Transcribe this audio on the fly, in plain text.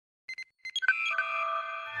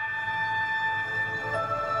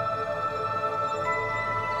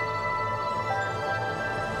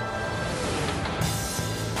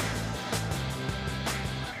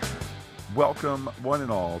Welcome, one and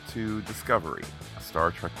all, to Discovery, a Star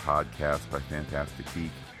Trek podcast by Fantastic Geek,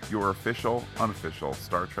 your official, unofficial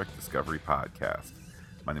Star Trek Discovery podcast.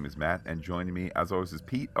 My name is Matt, and joining me, as always, is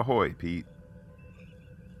Pete. Ahoy, Pete.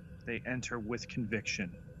 They enter with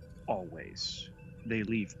conviction, always. They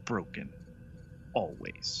leave broken,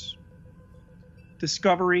 always.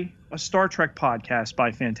 Discovery, a Star Trek podcast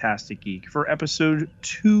by Fantastic Geek, for episode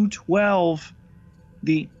 212,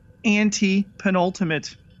 the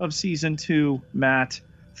anti-penultimate of season 2, Matt,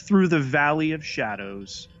 Through the Valley of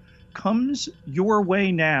Shadows, comes your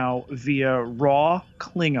way now via raw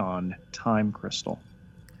Klingon time crystal.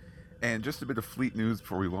 And just a bit of fleet news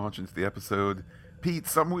before we launch into the episode. Pete,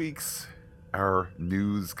 some weeks our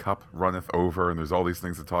news cup runneth over and there's all these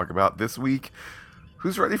things to talk about. This week,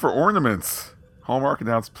 who's ready for ornaments? Hallmark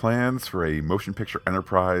announced plans for a motion picture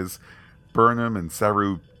enterprise. Burnham and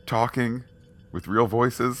Saru talking with real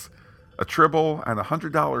voices. A Tribble and a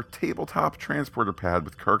 $100 tabletop transporter pad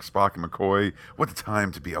with Kirk, Spock, and McCoy. What a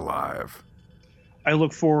time to be alive. I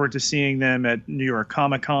look forward to seeing them at New York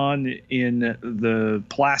Comic Con in the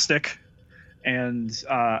plastic. And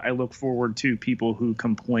I look forward to people who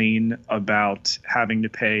complain about having to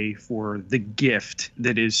pay for the gift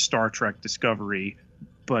that is Star Trek Discovery,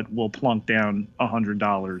 but will plunk down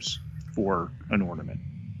 $100 for an ornament.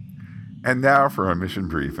 And now for a mission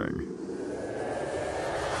briefing.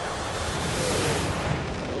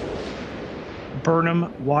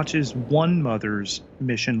 Burnham watches one mother's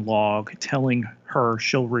mission log telling her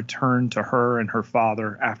she'll return to her and her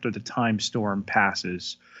father after the time storm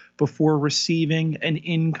passes, before receiving an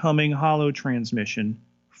incoming holo transmission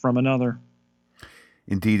from another.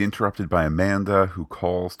 Indeed, interrupted by Amanda, who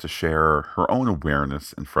calls to share her own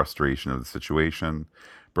awareness and frustration of the situation.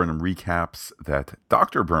 Burnham recaps that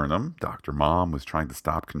Dr. Burnham, Dr. Mom, was trying to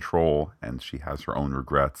stop Control, and she has her own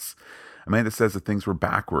regrets. Amanda says that things were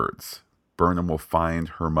backwards. Burnham will find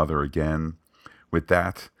her mother again. With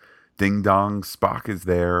that, ding dong, Spock is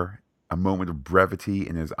there. A moment of brevity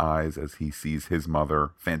in his eyes as he sees his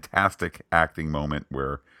mother. Fantastic acting moment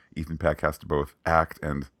where Ethan Peck has to both act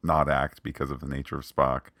and not act because of the nature of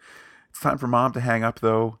Spock. It's time for Mom to hang up,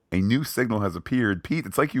 though. A new signal has appeared. Pete,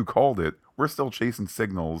 it's like you called it. We're still chasing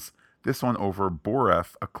signals. This one over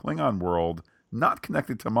Boreth, a Klingon world, not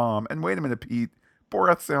connected to Mom. And wait a minute, Pete.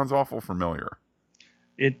 Boreth sounds awful familiar.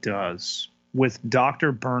 It does. With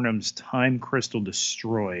Dr. Burnham's time crystal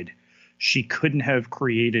destroyed, she couldn't have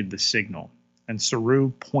created the signal. And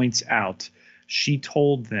Saru points out she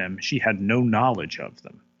told them she had no knowledge of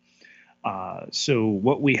them. So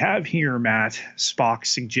what we have here, Matt, Spock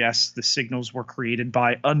suggests the signals were created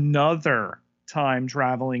by another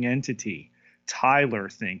time-traveling entity. Tyler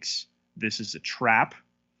thinks this is a trap,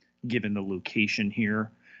 given the location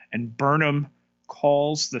here. And Burnham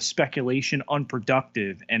calls the speculation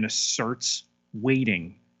unproductive and asserts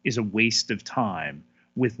waiting is a waste of time.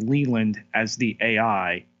 With Leland as the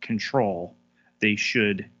AI control, they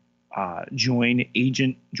should join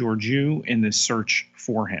Agent Georgiou in the search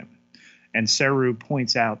for him. And Saru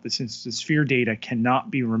points out that since the sphere data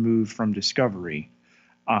cannot be removed from Discovery,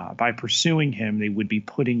 by pursuing him, they would be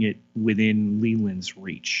putting it within Leland's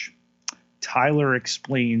reach. Tyler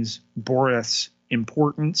explains Boreth's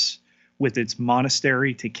importance with its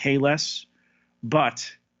monastery to Kahless,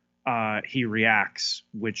 but he reacts,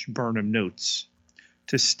 which Burnham notes,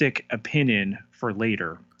 to stick a pin in for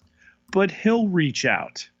later. But he'll reach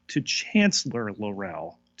out to Chancellor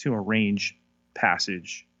L'Rell to arrange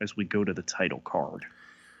passage as we go to the title card.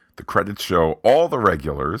 The credits show all the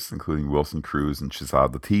regulars, including Wilson Cruz and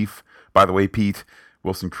Shazad Latif. By the way, Pete,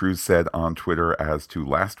 Wilson Cruz said on Twitter as to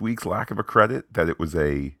last week's lack of a credit that it was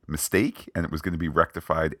a mistake and it was going to be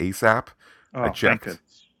rectified ASAP. I checked.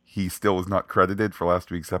 He still is not credited for last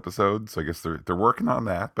week's episode, so I guess they're working on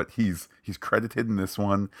that, but he's credited in this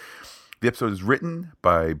one. The episode is written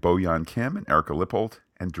by Boyan Kim and Erica Lippold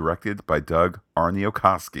and directed by Doug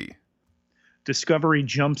Arniokoski. Discovery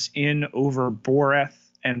jumps in over Boreth,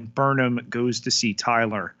 and Burnham goes to see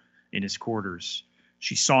Tyler in his quarters.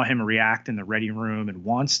 She saw him react in the ready room and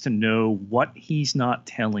wants to know what he's not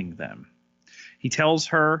telling them. He tells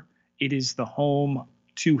her it is the home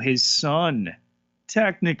to his son,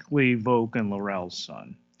 technically Vulcan L'Rell's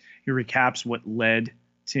son. He recaps what led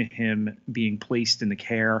to him being placed in the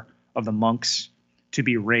care of the monks to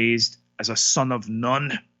be raised as a son of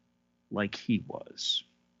none like he was.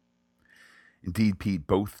 Indeed, Pete,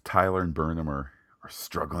 both Tyler and Burnham are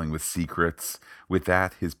struggling with secrets. With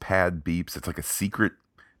that, his pad beeps. It's like a secret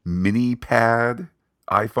mini pad,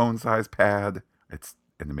 iPhone-sized pad. It's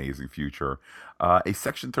an amazing future. A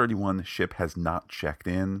Section 31 ship has not checked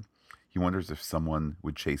in. He wonders if someone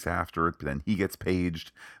would chase after it, but then he gets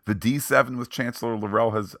paged. The D7 with Chancellor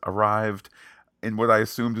Laurel has arrived in what I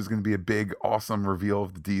assumed is going to be a big, awesome reveal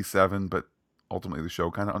of the D7, but ultimately the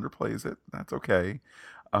show kind of underplays it. That's okay.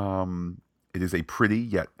 It is a pretty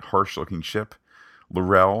yet harsh looking ship.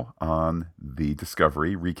 Laurel on the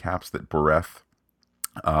Discovery recaps that Boreth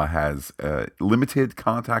has limited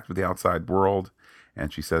contact with the outside world,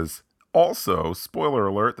 and she says also, spoiler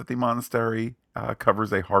alert, that the monastery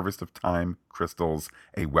covers a harvest of time crystals,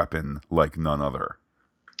 a weapon like none other.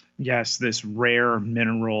 Yes, this rare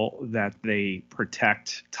mineral that they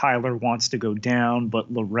protect. Tyler wants to go down,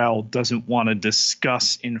 but Laurel doesn't want to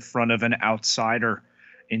discuss in front of an outsider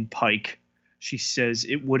in Pike. She says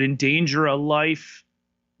it would endanger a life,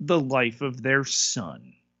 the life of their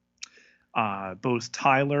son. Both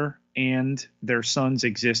Tyler and their son's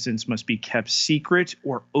existence must be kept secret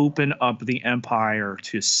or open up the Empire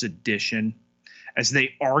to sedition. As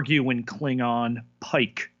they argue in Klingon,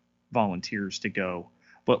 Pike volunteers to go.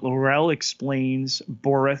 But Laurel explains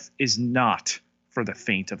Boreth is not for the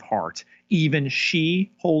faint of heart. Even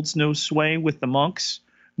she holds no sway with the monks.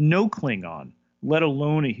 No Klingon, let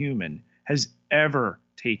alone a human, has ever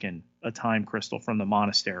taken a time crystal from the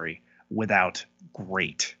monastery without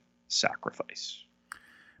great sacrifice.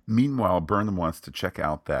 Meanwhile, Burnham wants to check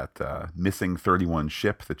out that missing 31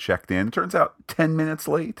 ship that checked in. It turns out 10 minutes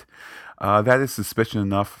late. That is suspicion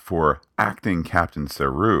enough for acting Captain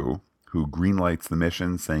Saru, who greenlights the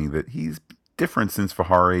mission, saying that he's different since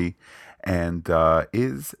Fahari. And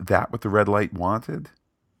is that what the red light wanted?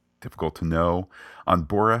 Difficult to know. On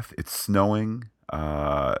Boreth, it's snowing.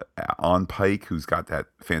 On Pike, who's got that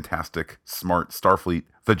fantastic, smart Starfleet,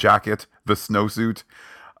 the jacket, the snowsuit,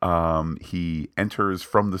 he enters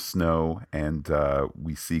from the snow, and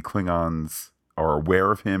we see Klingons are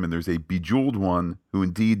aware of him, and there's a bejeweled one who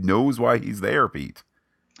indeed knows why he's there, Pete.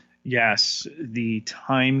 Yes, the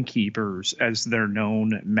timekeepers, as they're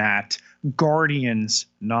known, Matt, guardians,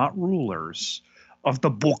 not rulers, of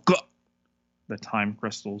the book, the time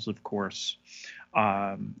crystals, of course.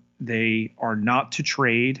 They are not to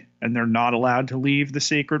trade, and they're not allowed to leave the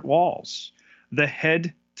sacred walls. The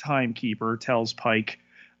head timekeeper tells Pike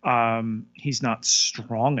he's not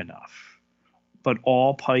strong enough, but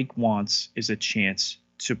all Pike wants is a chance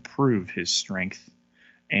to prove his strength.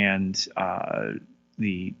 And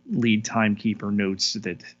the lead timekeeper notes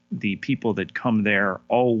that the people that come there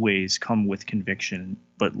always come with conviction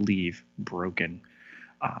but leave broken.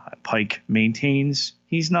 Pike maintains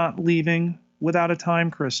he's not leaving without a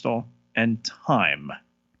time crystal, and time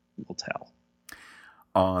will tell.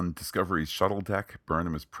 On Discovery's shuttle deck,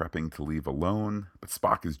 Burnham is prepping to leave alone, but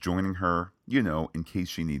Spock is joining her, in case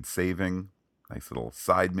she needs saving. Nice little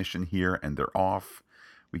side mission here, and they're off.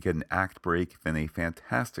 We get an act break, then a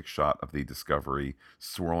fantastic shot of the Discovery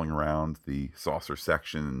swirling around the saucer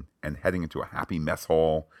section and heading into a happy mess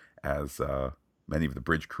hall as many of the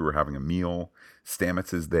bridge crew are having a meal.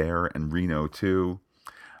 Stamets is there, and Reno too.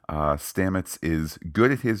 Stamets is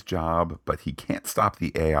good at his job, but he can't stop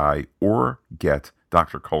the AI or get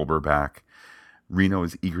Dr. Culber back. Reno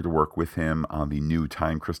is eager to work with him on the new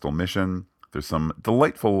Time Crystal mission. There's some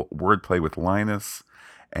delightful wordplay with Linus,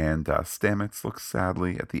 and Stamets looks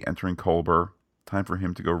sadly at the entering Culber. Time for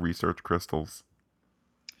him to go research crystals.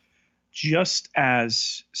 Just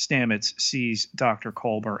as Stamets sees Dr.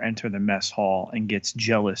 Culber enter the mess hall and gets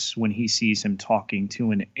jealous when he sees him talking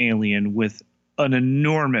to an alien with an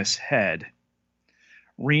enormous head,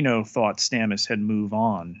 Reno thought Stamets had moved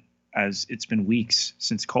on, as it's been weeks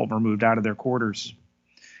since Culber moved out of their quarters.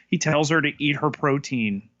 He tells her to eat her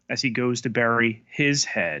protein as he goes to bury his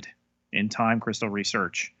head in time crystal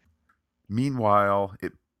research. Meanwhile,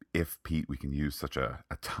 if Pete, we can use such a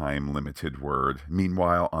time-limited word.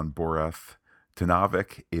 Meanwhile, on Boreth,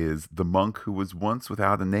 Tanavik is the monk who was once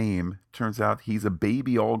without a name. Turns out he's a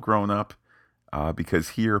baby all grown up, because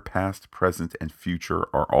here, past, present, and future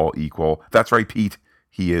are all equal. That's right, Pete.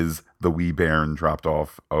 He is the wee bairn dropped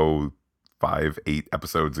off, 8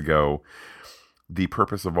 episodes ago. The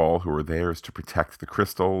purpose of all who are there is to protect the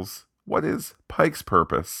crystals. What is Pike's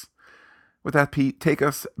purpose? With that, Pete, take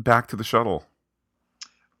us back to the shuttle.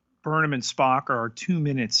 Burnham and Spock are 2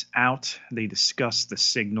 minutes out. They discuss the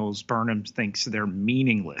signals. Burnham thinks they're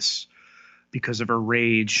meaningless because of her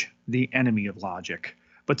rage, the enemy of logic.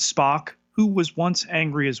 But Spock, who was once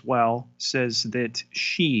angry as well, says that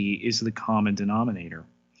she is the common denominator.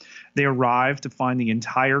 They arrive to find the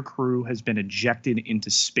entire crew has been ejected into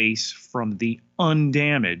space from the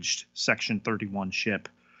undamaged Section 31 ship.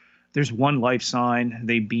 There's one life sign.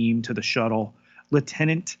 They beam to the shuttle.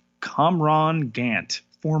 Lieutenant Kamran Gant,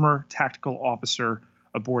 former tactical officer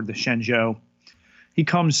aboard the Shenzhou. He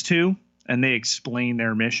comes to, and they explain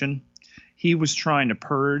their mission. He was trying to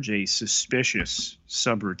purge a suspicious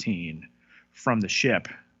subroutine from the ship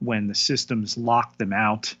when the systems locked them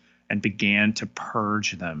out and began to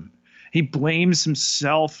purge them. He blames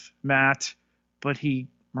himself, Matt, but he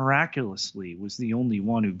miraculously was the only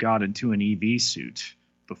one who got into an EV suit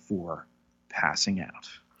before passing out.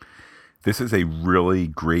 This is a really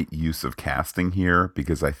great use of casting here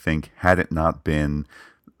because I think had it not been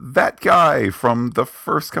that guy from the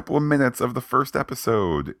first couple of minutes of the first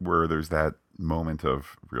episode where there's that moment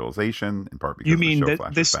of realization, in part You because the mean show that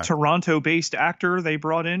flashes this back. Toronto-based actor they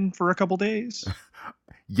brought in for a couple days?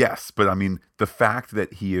 Yes, but I mean, the fact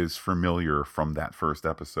that he is familiar from that first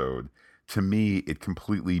episode, to me, it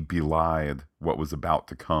completely belied what was about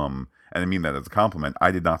to come. And I mean that as a compliment. I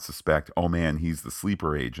did not suspect, oh man, he's the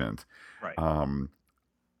sleeper agent. Right. Um,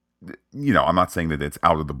 I'm not saying that it's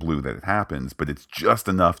out of the blue that it happens, but it's just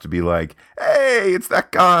enough to be like, hey, it's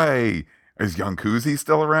that guy. Is young Kuzi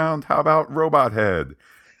still around? How about Robot Head?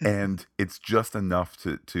 And it's just enough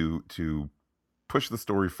to push the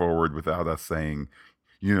story forward without us saying,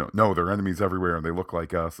 no, there are enemies everywhere and they look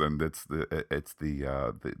like us, and it's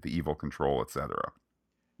the evil control, etc.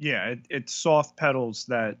 Yeah, it soft pedals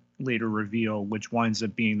that later reveal, which winds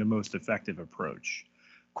up being the most effective approach.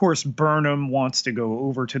 Of course, Burnham wants to go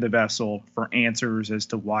over to the vessel for answers as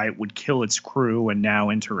to why it would kill its crew and now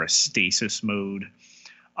enter a stasis mode.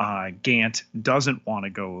 Gant doesn't want to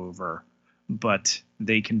go over, but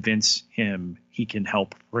they convince him he can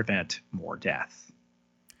help prevent more death.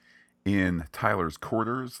 In Tyler's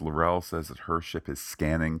quarters, L'Rell says that her ship is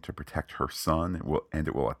scanning to protect her son and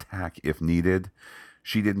it will attack if needed.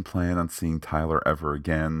 She didn't plan on seeing Tyler ever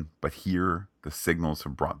again, but here the signals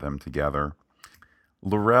have brought them together.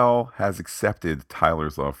 L'Rell has accepted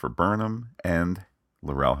Tyler's love for Burnham, and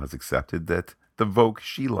L'Rell has accepted that the Voq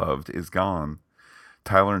she loved is gone.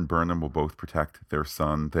 Tyler and Burnham will both protect their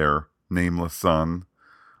son, their nameless son.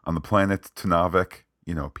 On the planet Tunavik,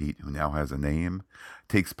 Pete, who now has a name,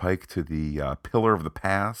 takes Pike to the pillar of the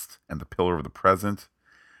past and the pillar of the present.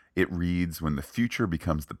 It reads, when the future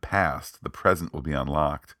becomes the past, the present will be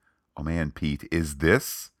unlocked. Oh man, Pete, is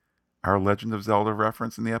this our Legend of Zelda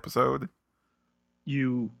reference in the episode?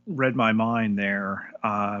 You read my mind there.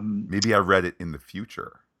 Maybe I read it in the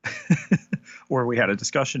future. Or we had a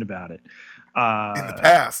discussion about it. In the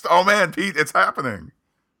past. Oh man, Pete, it's happening.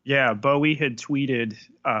 Yeah, Bowie had tweeted,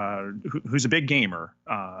 who's a big gamer,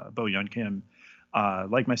 Bo Yun Kim,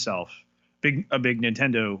 like myself, a big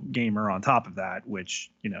Nintendo gamer on top of that,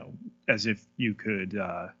 which, as if you could,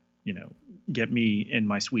 get me in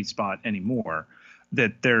my sweet spot anymore,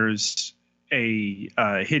 that there's a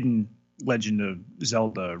hidden Legend of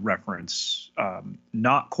Zelda reference.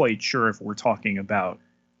 Not quite sure if we're talking about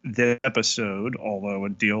this episode, although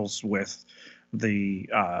it deals with the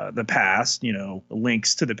past,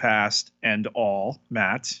 links to the past and all.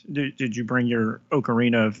 Matt, did you bring your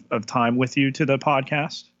Ocarina of Time with you to the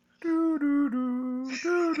podcast?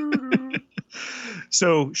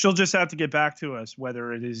 So she'll just have to get back to us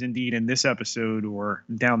whether it is indeed in this episode or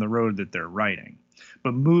down the road that they're writing.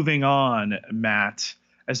 But moving on, Matt,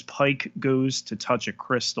 as Pike goes to touch a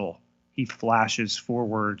crystal, he flashes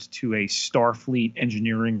forward to a Starfleet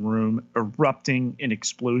engineering room erupting in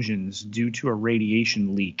explosions due to a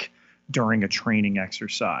radiation leak during a training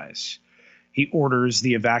exercise. He orders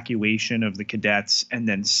the evacuation of the cadets and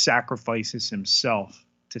then sacrifices himself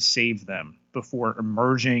to save them before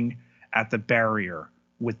emerging at the barrier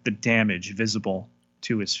with the damage visible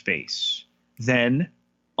to his face. Then,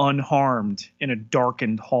 unharmed in a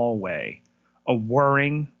darkened hallway, a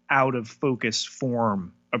whirring out of focus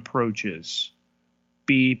form approaches.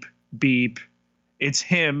 Beep, beep. It's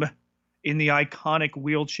him in the iconic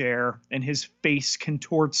wheelchair, and his face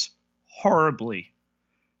contorts horribly.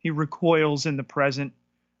 He recoils in the present,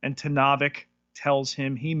 and Tunavik tells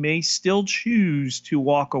him he may still choose to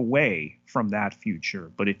walk away from that future,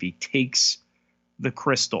 but if he takes the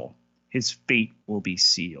crystal, his fate will be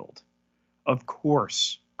sealed. Of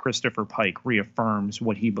course, Christopher Pike reaffirms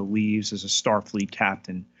what he believes as a Starfleet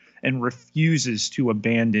captain and refuses to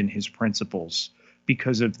abandon his principles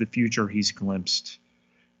because of the future he's glimpsed.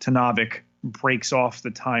 Tunavik breaks off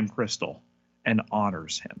the time crystal and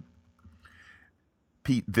honors him.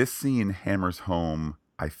 Pete, this scene hammers home,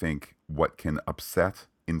 I think, what can upset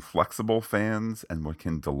inflexible fans and what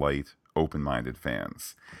can delight open-minded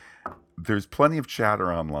fans. There's plenty of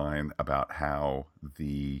chatter online about how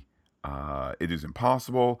it is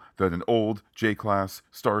impossible that an old J-class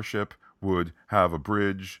starship would have have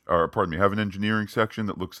an engineering section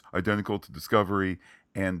that looks identical to Discovery.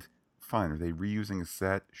 And fine, are they reusing a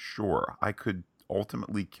set? Sure. I could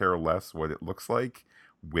ultimately care less what it looks like.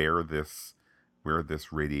 where this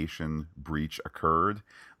radiation breach occurred,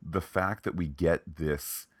 the fact that we get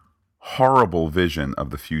this horrible vision of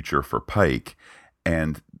the future for Pike,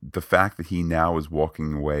 and the fact that he now is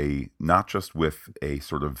walking away not just with a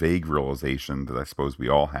sort of vague realization that I suppose we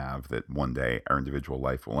all have that one day our individual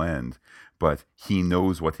life will end, but he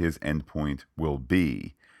knows what his endpoint will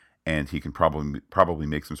be, and he can probably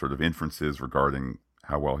make some sort of inferences regarding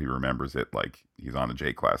how well he remembers it, like he's on a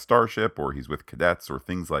J-class starship or he's with cadets or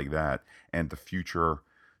things like that, and the future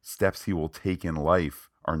steps he will take in life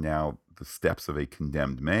are now the steps of a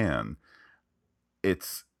condemned man.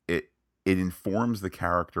 It informs the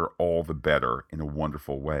character all the better in a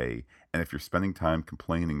wonderful way. And if you're spending time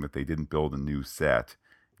complaining that they didn't build a new set,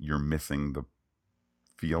 you're missing the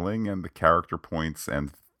feeling and the character points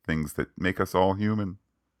and things that make us all human.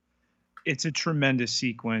 It's a tremendous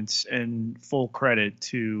sequence, and full credit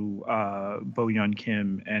to Bo Yun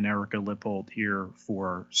Kim and Erica Lippold here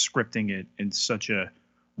for scripting it in such a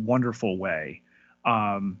wonderful way.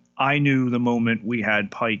 I knew the moment we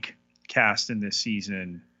had Pike cast in this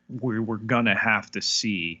season, we were going to have to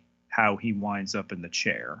see how he winds up in the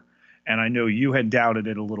chair. And I know you had doubted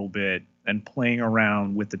it a little bit, and playing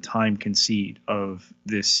around with the time conceit of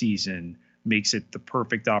this season makes it the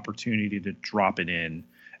perfect opportunity to drop it in.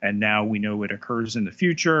 And now we know it occurs in the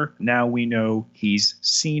future. Now we know he's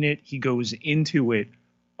seen it. He goes into it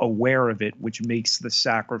aware of it, which makes the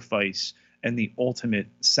sacrifice and the ultimate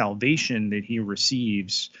salvation that he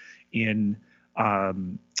receives in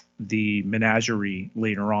the menagerie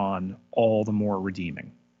later on all the more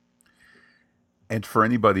redeeming. And for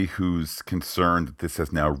anybody who's concerned that this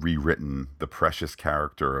has now rewritten the precious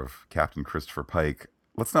character of Captain Christopher Pike,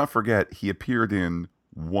 let's not forget he appeared in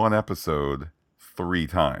one episode 3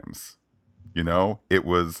 times. You know, it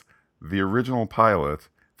was the original pilot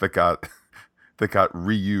that got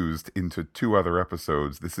reused into 2 other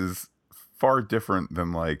episodes. This is far different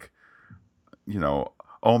than, like, you know,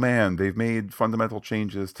 oh man, they've made fundamental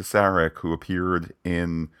changes to Sarek, who appeared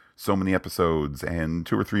in so many episodes and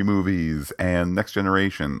 2 or 3 movies and Next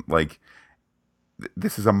Generation. Like,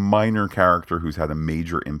 this is a minor character who's had a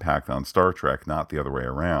major impact on Star Trek, not the other way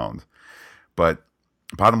around. But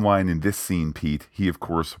bottom line, in this scene, Pete, he of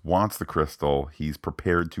course wants the crystal. He's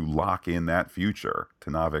prepared to lock in that future.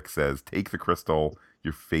 Tenavik says, take the crystal,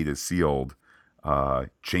 your fate is sealed.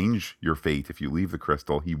 Change your fate if you leave the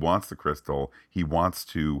crystal. He wants the crystal. He wants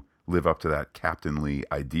to live up to that captainly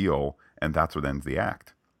ideal, and that's what ends the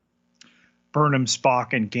act. Burnham,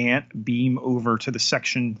 Spock, and Gant beam over to the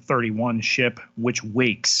Section 31 ship, which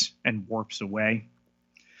wakes and warps away.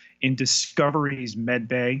 In Discovery's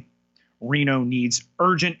medbay, Reno needs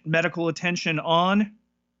urgent medical attention on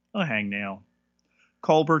a hangnail.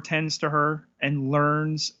 Culber tends to her and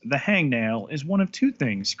learns the hangnail is one of 2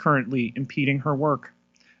 things currently impeding her work.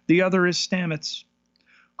 The other is Stamets.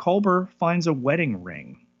 Culber finds a wedding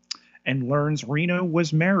ring and learns Reno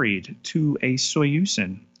was married to a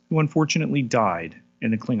Soyuzin who unfortunately died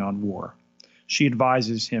in the Klingon War. She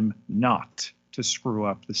advises him not to screw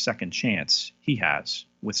up the second chance he has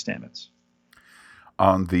with Stamets.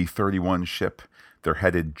 On the 31 ship, they're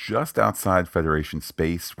headed just outside Federation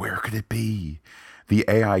space. Where could it be? The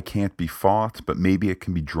AI can't be fought, but maybe it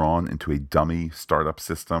can be drawn into a dummy startup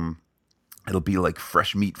system. It'll be like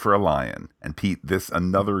fresh meat for a lion. And Pete, this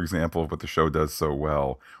another example of what the show does so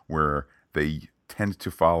well, where they tend to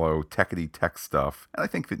follow techity tech stuff. And I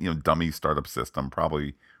think that, you know, dummy startup system,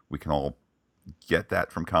 probably we can all get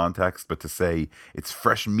that from context, but to say it's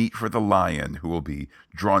fresh meat for the lion who will be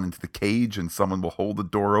drawn into the cage and someone will hold the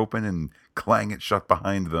door open and clang it shut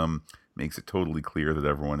behind them makes it totally clear that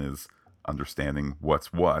everyone is understanding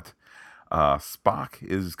what's what. Spock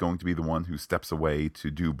is going to be the one who steps away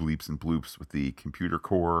to do bleeps and bloops with the computer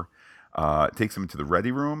core. It takes him into the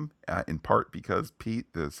ready room, in part because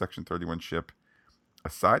Pete, the Section 31 ship,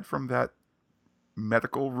 aside from that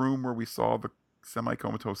medical room where we saw the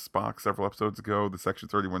semi-comatose Spock several episodes ago, the Section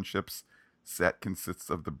 31 ship's set consists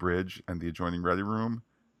of the bridge and the adjoining ready room.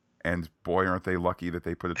 And boy, aren't they lucky that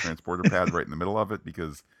they put a transporter pad right in the middle of it,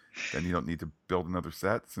 because then you don't need to build another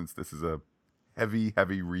set, since this is a heavy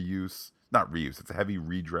reuse. Not reuse, it's a heavy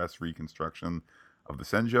redress reconstruction of the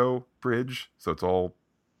Senjo bridge. So it's all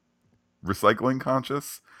recycling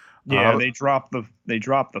conscious. Yeah, they dropped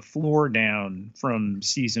the floor down from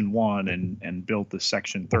season 1 and built the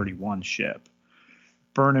Section 31 ship.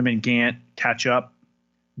 Burnham and Gant catch up.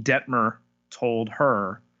 Detmer told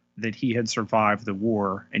her that he had survived the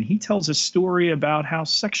war, and he tells a story about how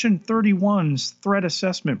Section 31's threat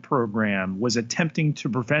assessment program was attempting to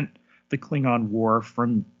prevent the Klingon War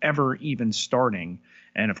from ever even starting.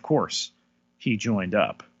 And of course, he joined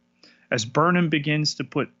up. As Burnham begins to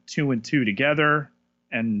put two and two together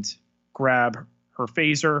and grab her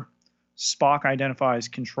phaser, Spock identifies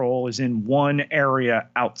Control as in one area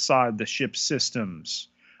outside the ship's systems,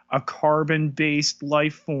 a carbon-based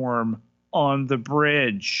life form on the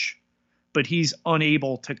bridge. But he's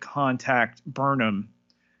unable to contact Burnham,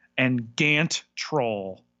 and Gant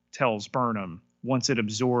Troll tells Burnham once it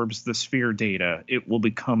absorbs the sphere data, it will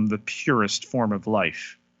become the purest form of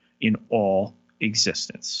life in all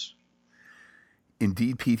existence.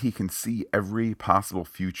 Indeed, Pete, he can see every possible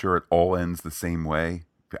future. It all ends the same way.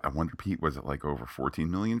 I wonder, Pete, was it like over 14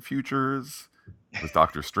 million futures? Was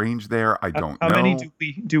Doctor Strange there? I don't How know. many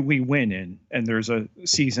do we win in? And there's a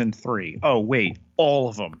season 3. Oh wait, all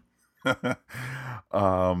of them.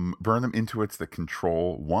 Burnham intuits that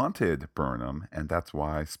Control wanted Burnham, and that's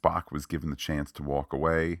why Spock was given the chance to walk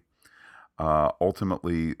away.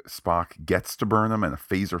 Ultimately, Spock gets to Burnham, and a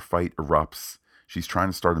phaser fight erupts. She's trying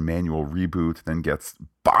to start a manual reboot, then gets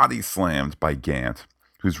body slammed by Gant,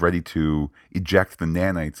 who's ready to eject the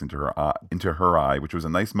nanites into her eye, which was a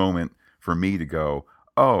nice moment for me to go,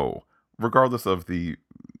 oh, regardless of the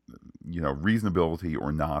reasonability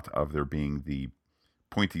or not of there being the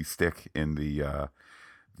pointy stick in the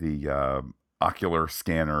ocular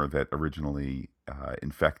scanner that originally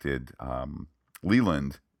infected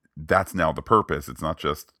Leland. That's now the purpose. It's not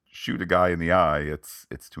just shoot a guy in the eye.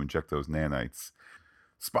 It's to inject those nanites.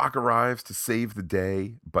 Spock arrives to save the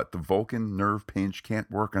day, but the Vulcan nerve pinch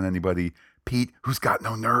can't work on anybody, Pete, who's got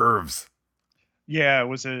no nerves. Yeah, it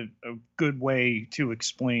was a good way to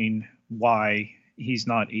explain why he's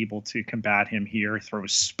not able to combat him here. He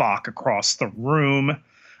throws Spock across the room.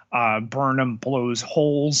 Burnham blows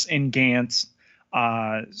holes in Gant.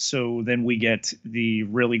 So then we get the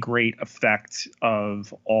really great effect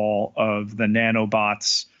of all of the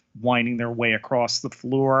nanobots winding their way across the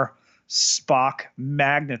floor. Spock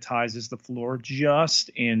magnetizes the floor just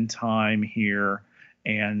in time here,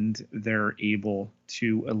 and they're able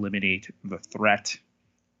to eliminate the threat.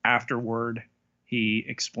 Afterward, he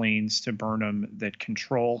explains to Burnham that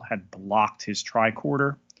Control had blocked his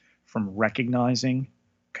tricorder from recognizing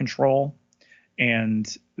Control,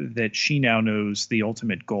 and that she now knows the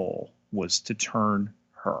ultimate goal was to turn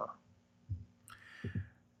her.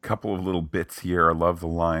 Couple of little bits here. I love the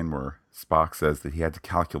line where Spock says that he had to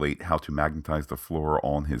calculate how to magnetize the floor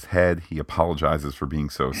on his head. He apologizes for being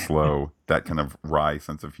so slow. That kind of wry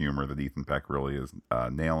sense of humor that Ethan Peck really is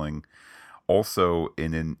nailing. Also,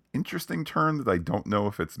 in an interesting turn that I don't know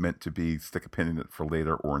if it's meant to be stick a pin in it for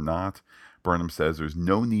later or not, Burnham says there's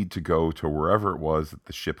no need to go to wherever it was that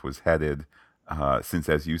the ship was headed, since,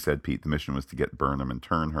 as you said, Pete, the mission was to get Burnham and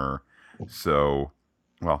turn her. So,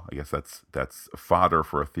 well, I guess that's fodder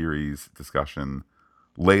for a theories discussion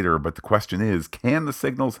later. But the question is, can the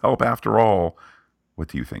signals help after all? What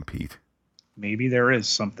do you think, Pete? Maybe there is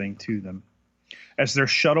something to them. As their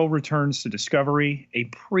shuttle returns to Discovery, a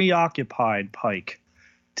preoccupied Pike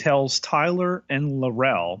tells Tyler and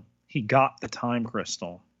L'Rell he got the time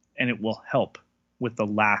crystal, and it will help with the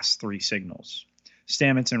last 3 signals.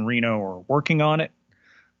 Stamets and Reno are working on it.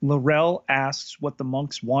 L'Rell asks what the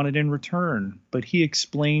monks wanted in return, but he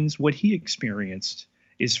explains what he experienced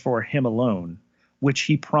is for him alone, which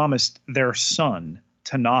he promised their son,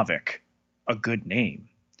 Tanavik, a good name.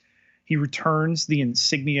 He returns the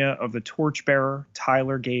insignia of the torchbearer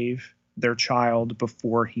Tyler gave their child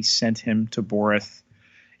before he sent him to Boreth.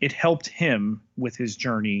 It helped him with his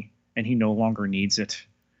journey, and he no longer needs it.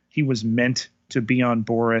 He was meant to be on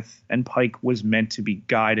Boreth, and Pike was meant to be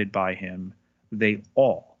guided by him. They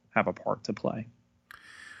all have a part to play.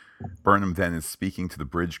 Burnham then is speaking to the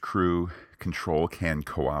bridge crew. Control can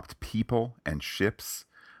co-opt people and ships.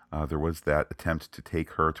 There was that attempt to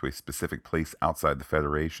take her to a specific place outside the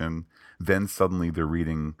Federation. Then suddenly they're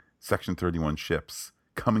reading Section 31 ships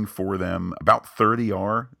coming for them. About 30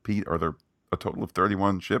 are. Pete, are there a total of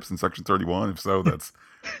 31 ships in Section 31? If so, that's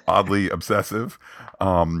oddly obsessive.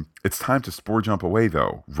 It's time to spore jump away,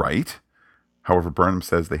 though, right? However, Burnham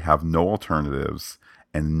says they have no alternatives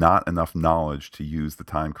and not enough knowledge to use the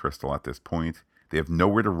time crystal at this point. They have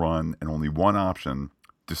nowhere to run and only one option: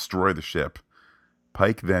 destroy the ship.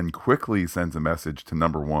 Pike then quickly sends a message to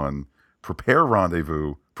number 1: prepare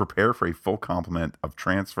rendezvous, prepare for a full complement of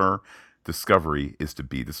transfer. Discovery is to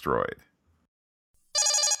be destroyed.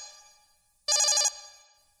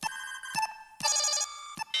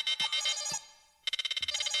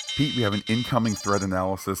 Pete, we have an incoming threat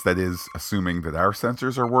analysis that is assuming that our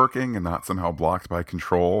sensors are working and not somehow blocked by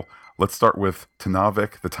Control. Let's start with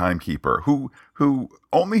Tanavik, the timekeeper, who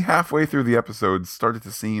only halfway through the episode started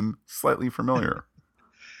to seem slightly familiar.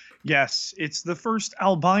 Yes, it's the first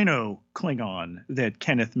albino Klingon that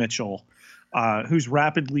Kenneth Mitchell, who's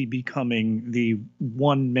rapidly becoming the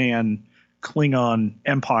one man Klingon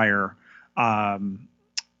empire. Um,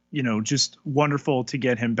 just wonderful to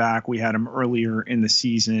get him back. We had him earlier in the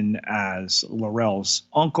season as L'Orel's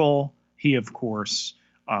uncle. He, of course,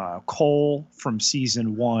 Cole from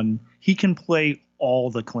season one. He can play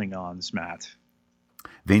all the Klingons, Matt.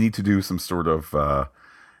 They need to do some sort of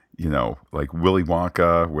like Willy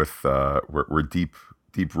Wonka with where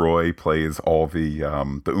Deep Roy plays all the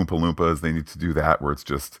Oompa Loompas. They need to do that where it's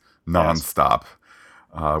just Yes, nonstop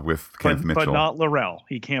with Kenneth but Mitchell. not L'Orel.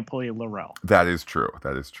 He can't play L'Orel. That is true.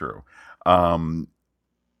 That is true. Um,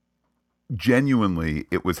 Genuinely,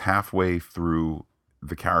 it was halfway through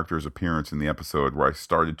the character's appearance in the episode where I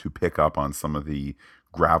started to pick up on some of the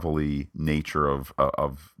gravelly nature of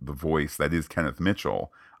the voice that is Kenneth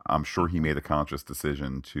Mitchell. I'm sure he made a conscious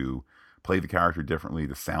decision to play the character differently,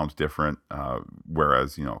 to sound different.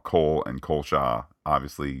 Whereas Cole and Colshaw,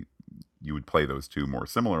 obviously, you would play those two more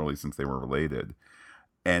similarly since they were related.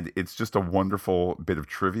 And it's just a wonderful bit of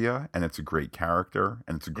trivia, and it's a great character,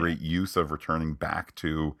 and it's a Yeah. great use of returning back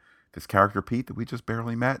to this character Pete that we just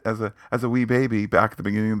barely met as a wee baby back at the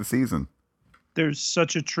beginning of the season. There's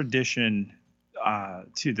such a tradition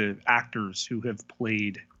to the actors who have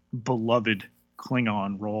played beloved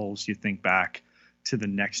Klingon roles. You think back to the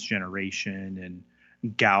Next Generation and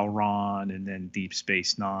Gowron, and then Deep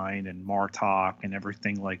Space Nine and Martok and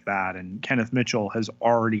everything like that. And Kenneth Mitchell has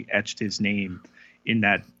already etched his name in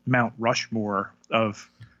that Mount Rushmore of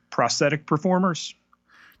prosthetic performers.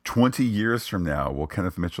 20 years from now, will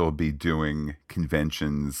Kenneth Mitchell be doing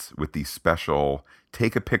conventions with the special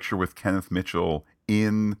take a picture with Kenneth Mitchell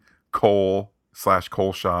in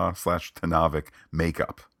Cole/Colshaw/Tanavik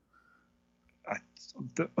makeup?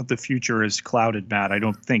 The future is clouded, Matt. I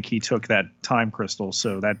don't think he took that time crystal,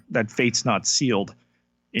 so that fate's not sealed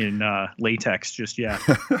in latex just yet.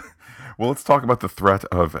 Well, let's talk about the threat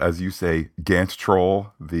of, as you say, Gant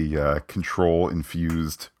Troll, the control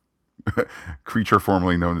infused creature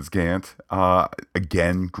formerly known as Gant.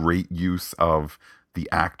 Again, great use of the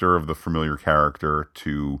actor of the familiar character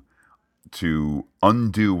to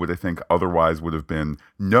undo what I think otherwise would have been,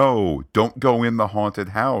 no, don't go in the haunted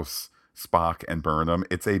house, Spock and Burnham.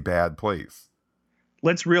 It's a bad place.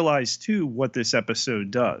 Let's realize too what this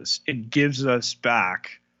episode does. It gives us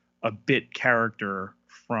back a bit character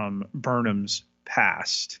from Burnham's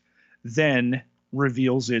past, then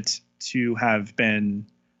reveals it to have been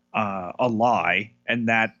a lie, and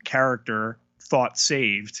that character thought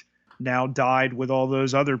saved now died with all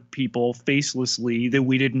those other people facelessly that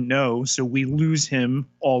we didn't know, so we lose him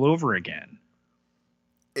all over again.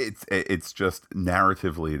 It's just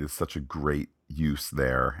narratively, it is such a great use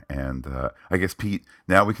there. And I guess, Pete,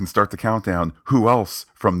 now we can start the countdown. Who else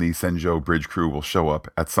from the Senjo bridge crew will show up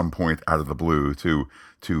at some point out of the blue to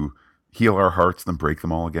heal our hearts and break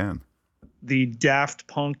them all again? The Daft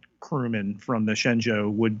Punk crewman from the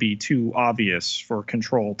Shenzhou would be too obvious for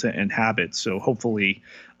Control to inhabit. So hopefully,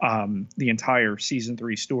 the entire season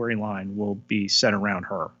 3 storyline will be set around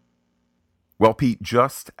her. Well, Pete,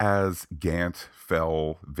 just as Gant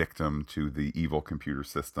fell victim to the evil computer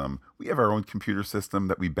system, we have our own computer system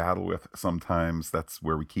that we battle with sometimes. That's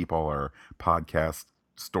where we keep all our podcast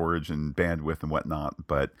storage and bandwidth and whatnot.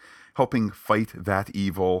 But helping fight that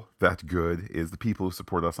evil, that good, is the people who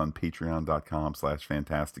support us on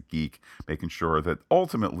patreon.com/fantasticgeek, making sure that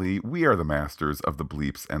ultimately we are the masters of the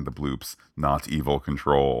bleeps and the bloops, not evil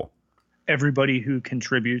control. Everybody who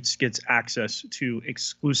contributes gets access to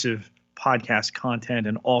exclusive podcast content,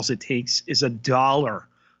 and all it takes is $1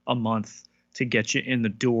 a month to get you in the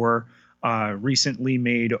door. Recently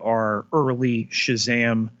made our early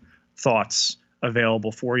Shazam thoughts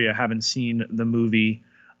available for you. I haven't seen the movie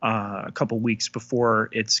a couple weeks before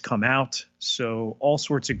it's come out, so all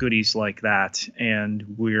sorts of goodies like that, and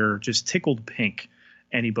we're just tickled pink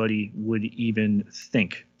anybody would even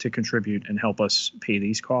think to contribute and help us pay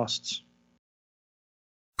these costs.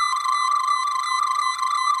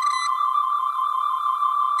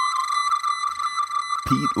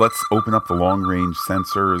 Pete, let's open up the long range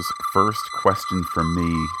sensors. First question from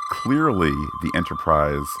me. Clearly, the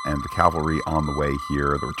Enterprise and the cavalry on the way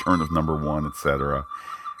here, the return of number one, etc.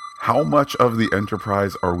 How much of the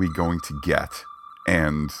Enterprise are we going to get?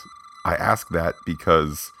 And I ask that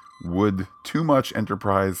because would too much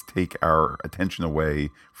Enterprise take our attention away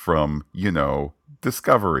from,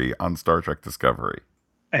 Discovery on Star Trek Discovery?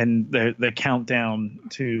 And the countdown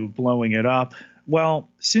to blowing it up. Well,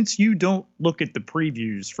 since you don't look at the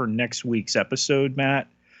previews for next week's episode, Matt,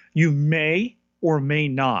 you may or may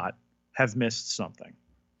not have missed something.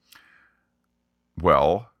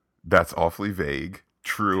 Well, That's awfully vague.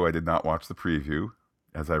 True, I did not watch the preview,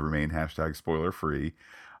 as I remain hashtag spoiler free.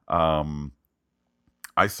 Um,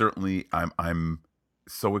 I'm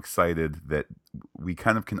so excited that we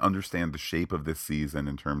kind of can understand the shape of this season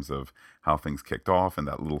in terms of how things kicked off and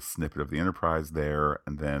that little snippet of the Enterprise there,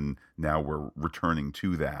 and then now we're returning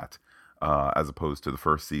to that, as opposed to the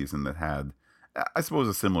first season that had, I suppose,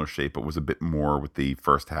 a similar shape, but was a bit more with the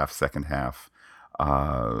first half, second half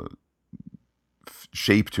uh,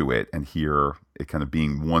 shape to it, and here it kind of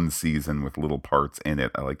being one season with little parts in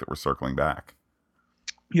it. I like that we're circling back.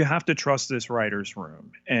 You have to trust this writer's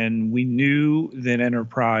room. And we knew that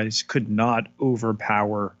Enterprise could not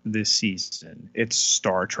overpower this season. It's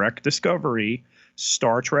Star Trek Discovery,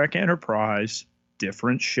 Star Trek Enterprise,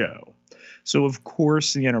 different show. So, of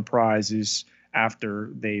course, the Enterprise is, after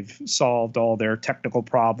they've solved all their technical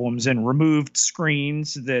problems and removed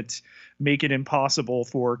screens that make it impossible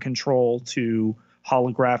for Control to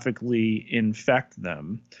holographically infect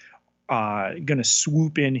them, going to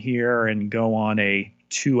swoop in here and go on a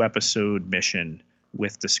 2 episode mission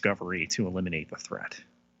with Discovery to eliminate the threat.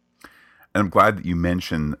 And I'm glad that you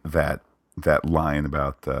mentioned that line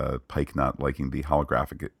about Pike not liking the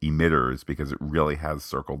holographic emitters, because it really has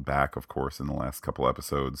circled back, of course, in the last couple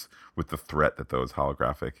episodes with the threat that those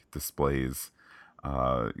holographic displays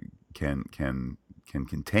uh, can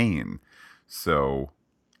contain. So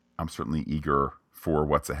I'm certainly eager for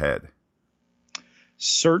what's ahead.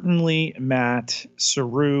 Certainly, Matt,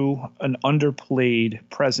 Saru, an underplayed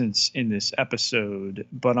presence in this episode,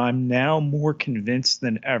 but I'm now more convinced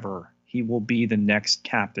than ever he will be the next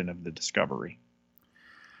captain of the Discovery.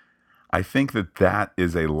 I think that that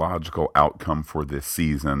is a logical outcome for this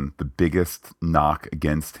season. The biggest knock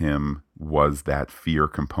against him was that fear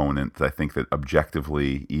component. I think that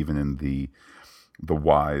objectively, even in the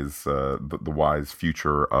wise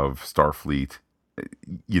future of Starfleet,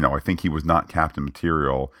 I think he was not captain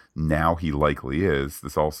material. Now he likely is.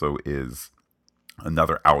 This also is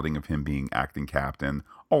another outing of him being acting captain,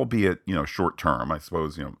 albeit short term. I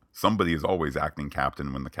suppose somebody is always acting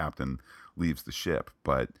captain when the captain leaves the ship,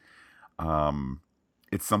 but um,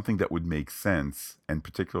 it's something that would make sense, and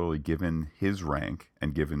particularly given his rank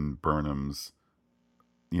and given Burnham's,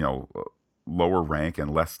 you know, lower rank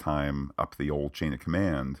and less time up the old chain of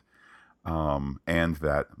command, and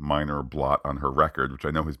that minor blot on her record, which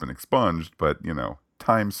I know has been expunged, but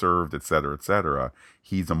time served, et cetera, et cetera.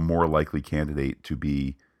 He's a more likely candidate to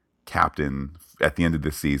be captain at the end of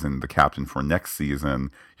this season, the captain for next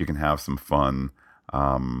season. You can have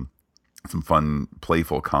um, some fun,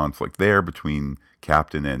 playful conflict there between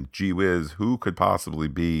captain and gee whiz, who could possibly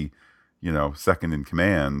be, second in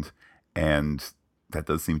command, and that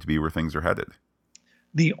does seem to be where things are headed.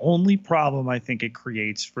 The only problem I think it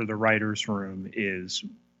creates for the writer's room is,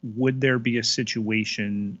 would there be a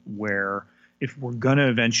situation where, if we're going to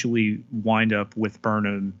eventually wind up with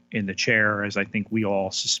Burnham in the chair, as I think we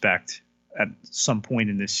all suspect at some point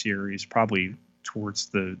in this series, probably towards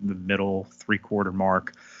the middle 3/4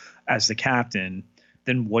 mark, as the captain,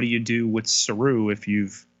 then what do you do with Saru if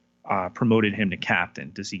you've promoted him to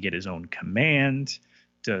captain? Does he get his own command?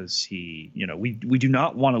 Does he, we do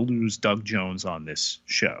not want to lose Doug Jones on this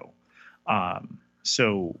show.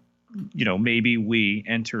 So, maybe we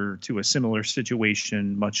enter to a similar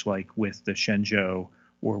situation, much like with the Shenzhou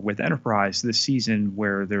or with Enterprise this season,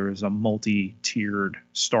 where there is a multi-tiered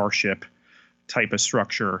starship type of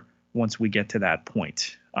structure once we get to that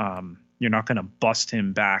point. You're not going to bust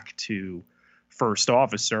him back to first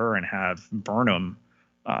officer and have Burnham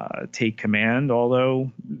take command,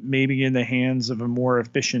 although maybe in the hands of a more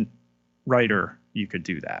efficient writer, you could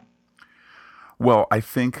do that. Well, I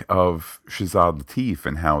think of Shazad Latif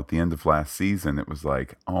and how at the end of last season it was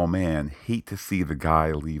like, oh man, hate to see the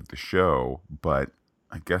guy leave the show, but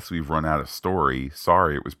I guess we've run out of story.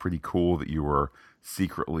 Sorry, it was pretty cool that you were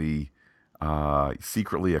secretly a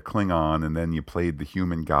Klingon, and then you played the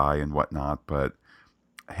human guy and whatnot. But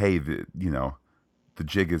hey, the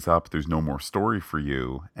jig is up. There's no more story for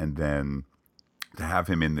you. And then to have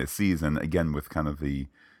him in this season again with kind of the,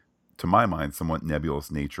 to my mind, somewhat nebulous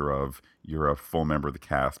nature of you're a full member of the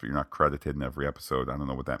cast, but you're not credited in every episode. I don't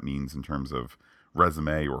know what that means in terms of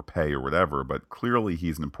resume or pay or whatever, but clearly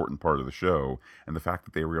he's an important part of the show. And the fact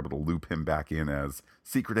that they were able to loop him back in as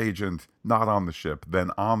secret agent, not on the ship, then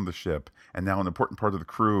on the ship, and now an important part of the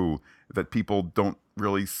crew that people don't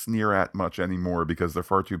really sneer at much anymore because they're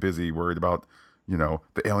far too busy worried about, the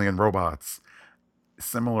alien robots.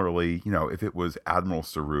 Similarly, if it was Admiral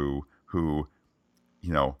Saru who,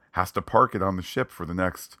 has to park it on the ship for the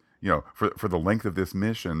next, for the length of this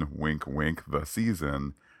mission, wink, wink, the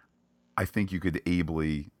season, I think you could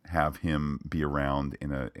ably have him be around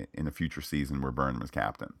in a future season where Burnham is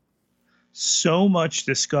captain. So much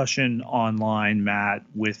discussion online, Matt,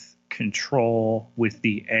 with control, with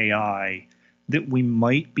the AI, that we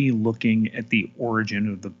might be looking at the origin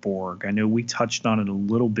of the Borg. I know we touched on it a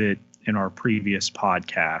little bit in our previous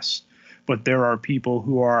podcast, but there are people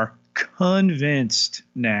who are convinced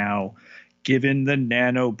now, given the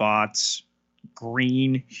nanobots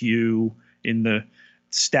green hue in the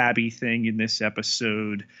stabby thing in this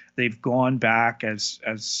episode, they've gone back as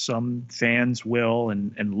some fans will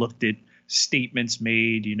and looked at statements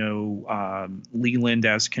made. Leland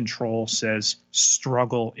as Control says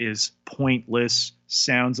struggle is pointless.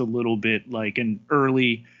 Sounds a little bit like an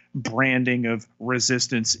early branding of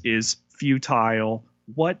resistance is futile.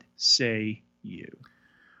 What say you?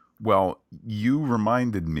 Well, you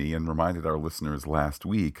reminded me and reminded our listeners last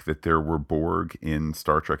week that there were Borg in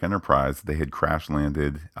Star Trek Enterprise. They had crash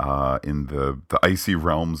landed in the icy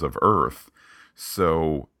realms of Earth.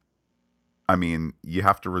 So, I mean, you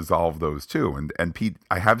have to resolve those too. And Pete,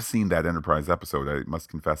 I have seen that Enterprise episode. I must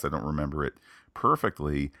confess I don't remember it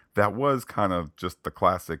perfectly. That was kind of just the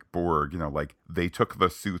classic Borg, like they took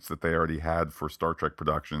the suits that they already had for Star Trek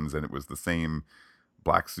productions, and it was the same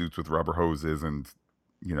black suits with rubber hoses and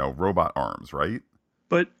robot arms, right?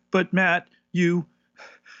 But Matt, you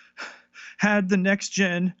had the next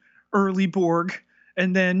gen early Borg,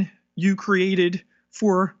 and then you created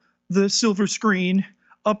for the silver screen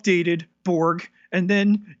updated Borg, and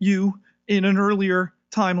then you, in an earlier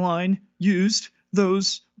timeline, used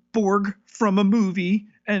those Borg from a movie,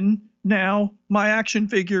 and now my action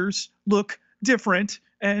figures look different,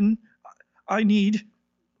 and I need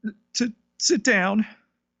to sit down.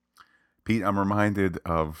 Pete, I'm reminded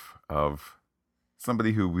of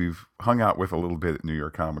somebody who we've hung out with a little bit at New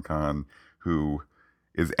York Comic Con who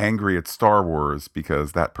is angry at Star Wars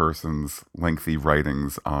because that person's lengthy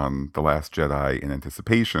writings on The Last Jedi in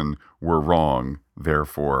Anticipation were wrong.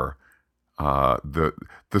 Therefore, the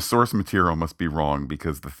source material must be wrong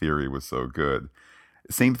because the theory was so good.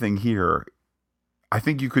 Same thing here. I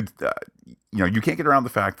think you could, you can't get around the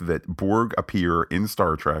fact that Borg appear in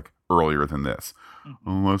Star Trek earlier than this.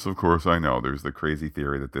 Unless, of course, I know there's the crazy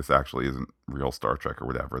theory that this actually isn't real Star Trek or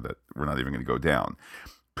whatever, that we're not even going to go down.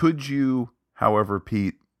 Could you, however,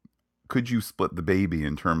 Pete, could you split the baby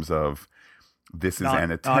in terms of this is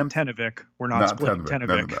an attempt? Not Tenavik. We're not splitting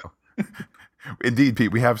Tenavik. No. Indeed,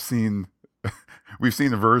 Pete, we've seen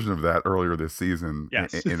a version of that earlier this season.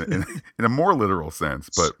 Yes. in a more literal sense,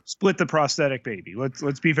 but split the prosthetic baby.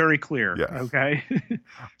 Let's be very clear. Yes. Okay.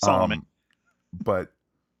 Solomon. But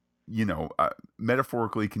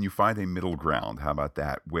metaphorically, can you find a middle ground? How about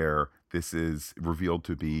that, where this is revealed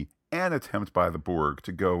to be an attempt by the Borg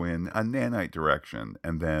to go in a nanite direction,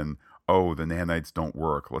 and then, the nanites don't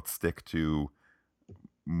work. Let's stick to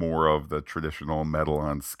more of the traditional metal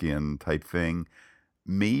on skin type thing.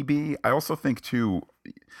 Maybe. I also think, too,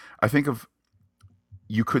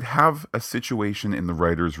 you could have a situation in the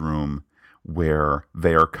writer's room where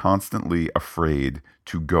they are constantly afraid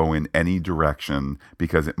to go in any direction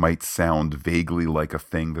because it might sound vaguely like a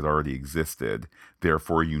thing that already existed.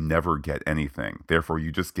 Therefore, you never get anything. Therefore,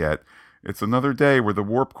 you just get, it's another day where the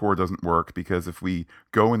warp core doesn't work because if we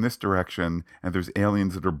go in this direction and there's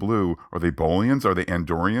aliens that are blue, are they Bolians? Are they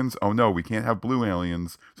Andorians? Oh no, we can't have blue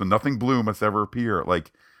aliens, so nothing blue must ever appear.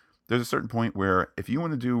 Like, there's a certain point where if you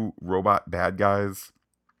want to do robot bad guys,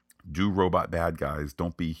 do robot bad guys.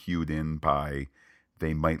 Don't be hewed in by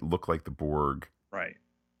they might look like the Borg. Right.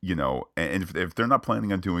 And if they're not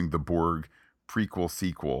planning on doing the Borg prequel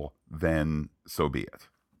sequel, then so be it.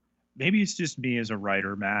 Maybe it's just me as a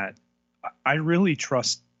writer, Matt. I really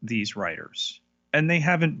trust these writers, and they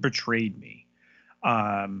haven't betrayed me.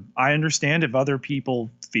 I understand if other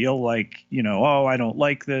people feel like, I don't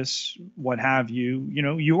like this, what have you.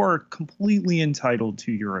 You are completely entitled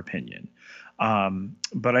to your opinion.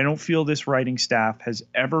 But I don't feel this writing staff has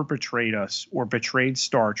ever betrayed us or betrayed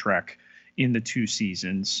Star Trek in the 2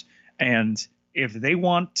 seasons. And if they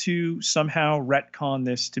want to somehow retcon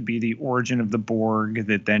this to be the origin of the Borg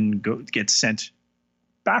that then gets sent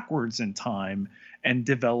backwards in time and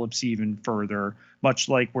develops even further, much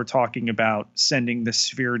like we're talking about sending the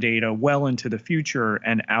sphere data well into the future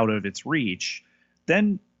and out of its reach,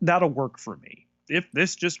 then that'll work for me. If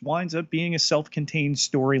this just winds up being a self-contained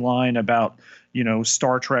storyline about,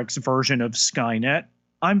 Star Trek's version of Skynet,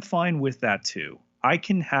 I'm fine with that too. I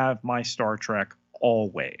can have my Star Trek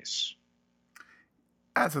always.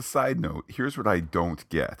 As a side note, here's what I don't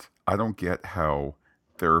get. I don't get how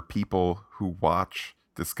there are people who watch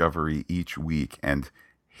Discovery each week and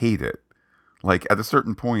hate it. Like, at a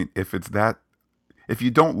certain point, if it's that If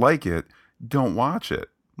you don't like it, don't watch it.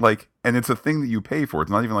 Like, and it's a thing that you pay for. It's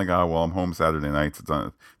not even like, oh well, I'm home Saturday nights.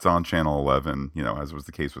 It's on channel 11. As was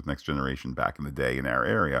the case with Next Generation back in the day in our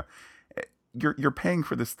area. You're paying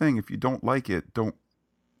for this thing. If you don't like it, don't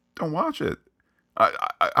watch it.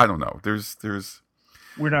 I don't know. There's Pete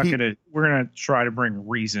We're gonna try to bring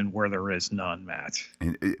reason where there is none, Matt.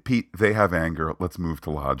 Pete. They have anger. Let's move to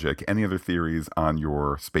logic. Any other theories on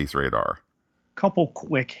your space radar? Couple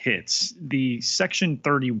quick hits. The Section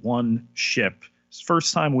 31 ship.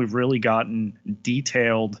 First time we've really gotten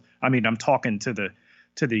detailed. I mean, I'm talking to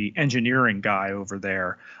the engineering guy over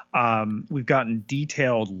there. We've gotten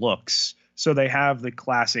detailed looks. So they have the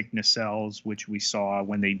classic nacelles, which we saw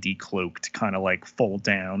when they decloaked, kind of like fold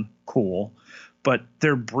down, cool. But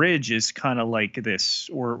their bridge is kind of like this,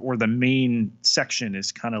 or the main section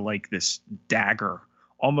is kind of like this dagger,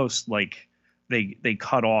 almost like they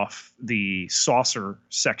cut off the saucer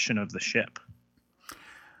section of the ship.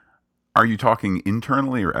 Are you talking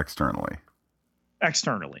internally or externally?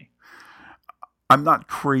 Externally. I'm not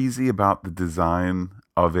crazy about the design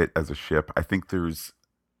of it as a ship. I think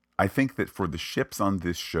that for the ships on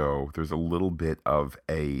this show, there's a little bit of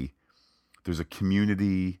there's a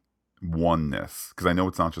community oneness, because I know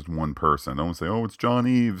it's not just one person. I don't want to say, oh, it's John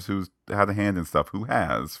Eves who's had a hand in stuff, who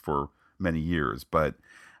has for many years, but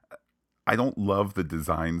I don't love the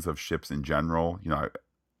designs of ships in general.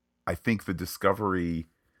 I think the Discovery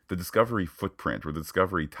footprint, or the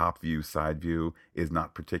Discovery top view, side view, is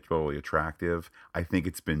not particularly attractive. I think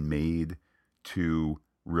it's been made to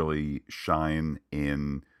really shine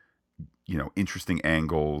in interesting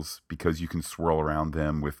angles, because you can swirl around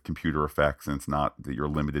them with computer effects, and it's not that you're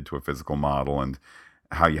limited to a physical model and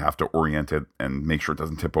how you have to orient it and make sure it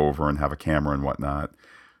doesn't tip over and have a camera and whatnot.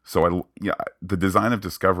 So the design of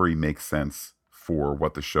Discovery makes sense for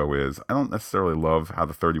what the show is. I don't necessarily love how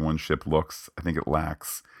the 31 ship looks. I think it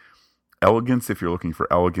lacks elegance if you're looking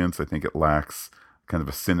for elegance. I think it lacks kind of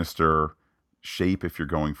a sinister shape if you're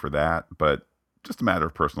going for that, but just a matter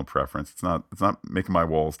of personal preference. It's not making my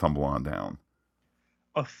walls tumble on down.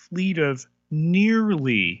 A fleet of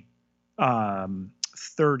nearly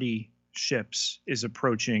 30 ships is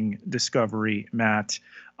approaching Discovery, Matt.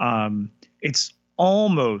 It's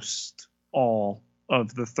almost all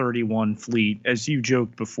of the 31 fleet, as you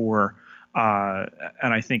joked before. And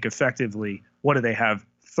I think effectively, what do they have?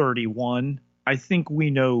 31. I think we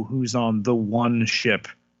know who's on the one ship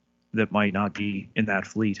that might not be in that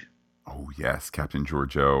fleet. Oh yes, Captain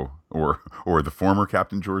Georgiou, or the former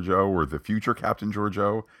Captain Georgiou, or the future Captain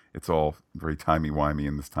Georgiou. It's all very timey-wimey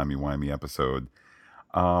in this timey-wimey episode.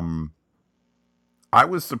 Um, I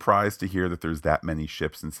was surprised to hear that there's that many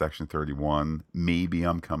ships in Section 31. Maybe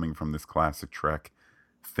I'm coming from this classic Trek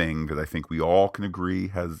thing that I think we all can agree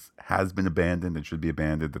has been abandoned and should be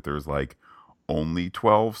abandoned, that there's like only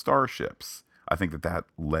 12 starships. I think that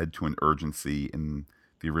led to an urgency in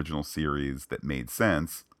the original series that made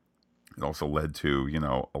sense. It also led to,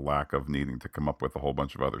 a lack of needing to come up with a whole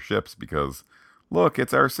bunch of other ships, because look,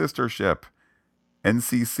 it's our sister ship,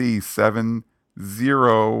 NCC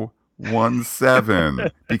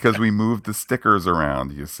 7017, because we moved the stickers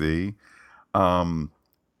around, you see. I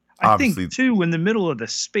think too, in the middle of the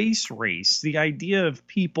space race, the idea of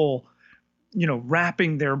people,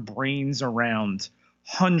 wrapping their brains around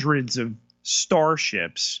hundreds of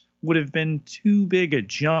starships would have been too big a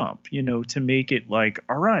jump, to make it like,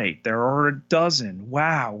 all right, there are a dozen.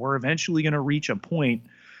 Wow, we're eventually going to reach a point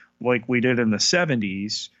like we did in the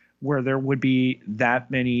 70s where there would be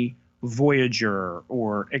that many Voyager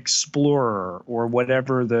or Explorer or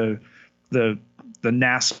whatever the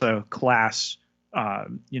NASA class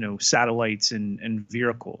satellites and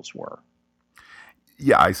vehicles were.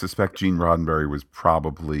 Yeah, I suspect Gene Roddenberry was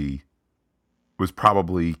probably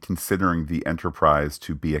considering the Enterprise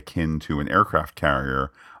to be akin to an aircraft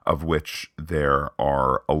carrier, of which there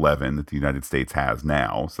are 11 that the United States has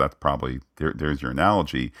now. So that's probably there's your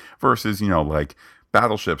analogy, versus like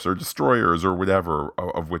battleships or destroyers or whatever,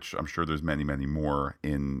 of which I'm sure there's many, many more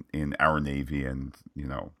in our Navy and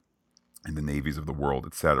in the navies of the world,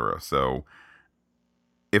 etc. So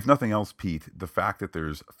if nothing else, Pete, the fact that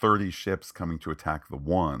there's 30 ships coming to attack the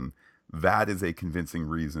one, that is a convincing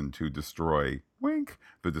reason to destroy, wink,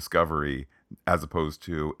 the Discovery, as opposed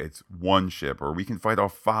to it's one ship, or we can fight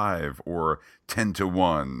off 5, or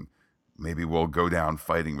 10-1. Maybe we'll go down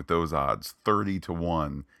fighting with those odds.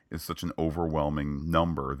 30-1 is such an overwhelming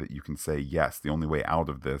number that you can say, yes, the only way out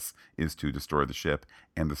of this is to destroy the ship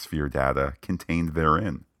and the sphere data contained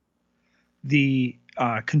therein. The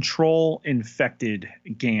control infected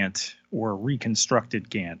Gant, or reconstructed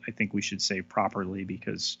Gant, I think we should say properly,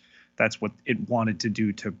 because that's what it wanted to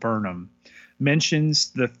do to Burnham.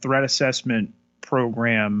 mentions the threat assessment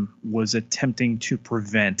program was attempting to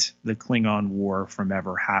prevent the Klingon War from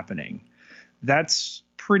ever happening. That's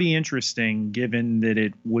pretty interesting, given that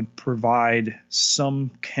it would provide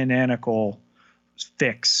some canonical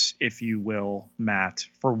fix, if you will, Matt,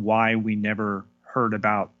 for why we never heard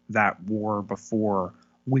about that war before.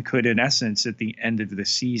 We could, in essence, at the end of the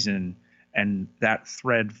season, and that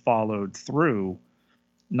thread followed through,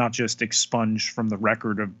 not just expunge from the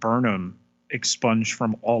record of Burnham, expunge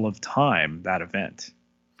from all of time that event.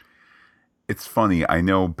 It's funny. I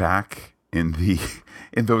know back in the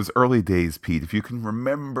in those early days, Pete, if you can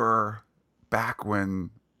remember back when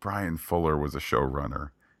Brian Fuller was a showrunner,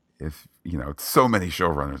 if you know, it's so many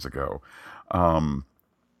showrunners ago, um,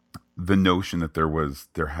 the notion that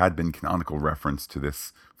there had been canonical reference to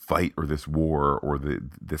this fight or this war or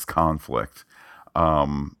this conflict,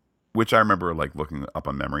 which I remember like looking up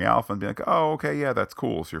on Memory Alpha and being like, oh, okay, yeah, that's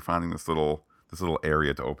cool. So you're finding this little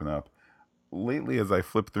area to open up. Lately, as I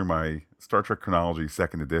flip through my Star Trek Chronology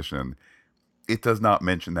Second Edition, it does not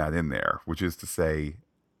mention that in there, which is to say,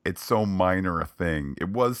 it's so minor a thing. It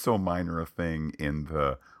was so minor a thing in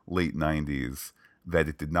the late '90s that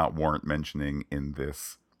it did not warrant mentioning in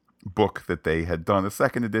this book that they had done a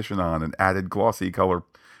second edition on and added glossy color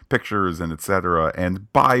pictures and etc.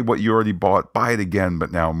 And buy what you already bought, buy it again,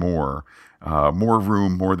 but now more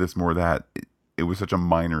room, more this, more that. It was such a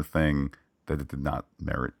minor thing that it did not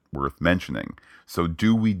merit worth mentioning. So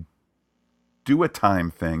do we do a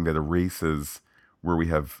time thing that erases where we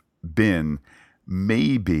have been?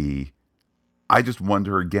 Maybe. I just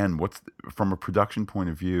wonder again, from a production point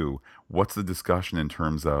of view, what's the discussion in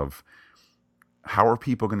terms of how are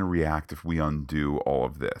people going to react if we undo all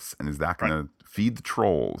of this? And is that going to feed the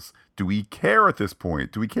trolls? Do we care at this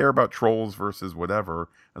point? Do we care about trolls versus whatever?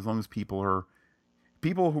 As long as people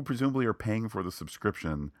who presumably are paying for the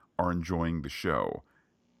subscription are enjoying the show.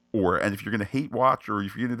 And if you're going to hate watch, or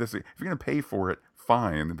if you're going to pay for it,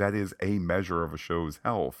 fine. That is a measure of a show's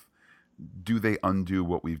health. Do they undo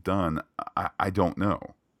what we've done? I don't know.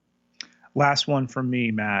 Last one from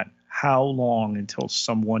me, Matt. How long until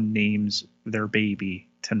someone names their baby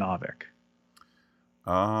Tenavik?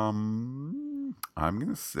 I'm going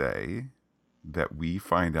to say that we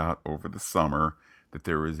find out over the summer that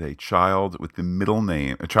there is a child with the middle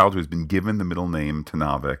name, a child who has been given the middle name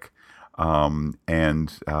Tenavik,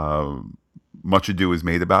 and much ado is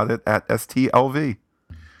made about it at STLV.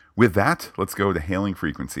 With that, let's go to Hailing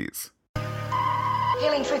Frequencies.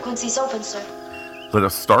 Hailing frequencies open, sir. Let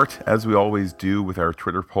us start, as we always do, with our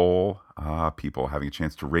Twitter poll. People having a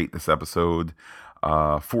chance to rate this episode.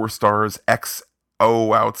 4 stars,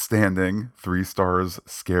 XO outstanding. 3 stars,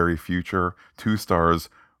 scary future. 2 stars,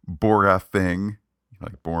 Borath thing,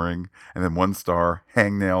 like boring. And then 1 star,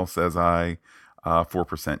 hangnail says I.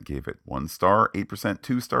 4% gave it 1 star, 8%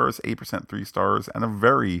 2 stars, 8% 3 stars, and a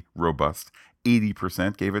very robust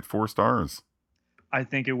 80% gave it 4 stars. I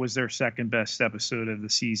think it was their second best episode of the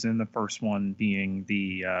season. The first one being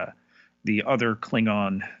the other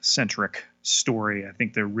Klingon-centric story. I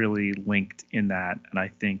think they're really linked in that, and I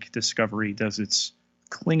think Discovery does its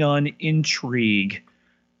Klingon intrigue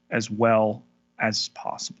as well as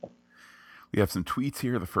possible. We have some tweets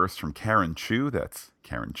here. The first from Karen Chu. That's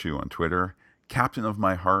Karen Chu on Twitter. Captain of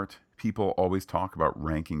my heart. People always talk about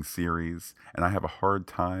ranking series, and I have a hard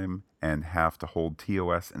time and have to hold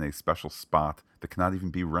TOS in a special spot that cannot even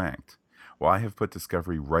be ranked. Well, I have put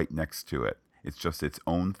Discovery right next to it. It's just its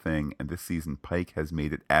own thing, and this season Pike has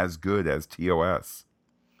made it as good as TOS.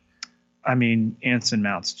 I mean, Anson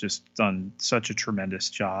Mount's just done such a tremendous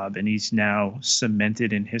job, and he's now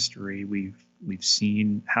cemented in history. We've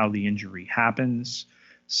seen how the injury happens,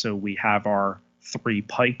 so we have our 3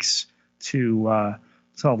 Pikes to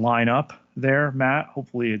line up there, Matt.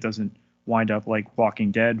 Hopefully it doesn't wind up like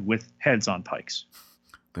Walking Dead with heads on Pikes.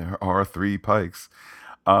 There are 3 Pikes.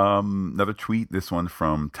 Another tweet, this one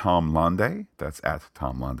from Tom Londe. That's at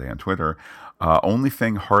Tom Londe on Twitter. Only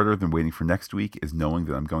thing harder than waiting for next week is knowing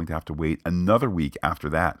that I'm going to have to wait another week after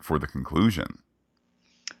that for the conclusion.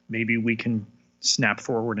 Maybe we can snap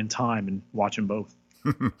forward in time and watch them both.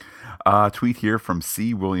 Tweet here from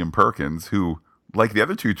C. William Perkins, who, like the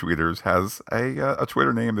other 2 tweeters, has a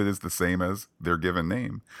Twitter name that is the same as their given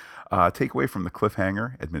name. Takeaway from the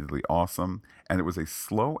cliffhanger, admittedly awesome, and it was a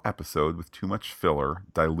slow episode with too much filler,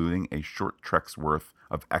 diluting a short trek's worth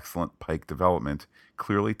of excellent Pike development,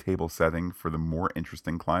 clearly table setting for the more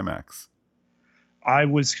interesting climax. I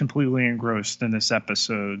was completely engrossed in this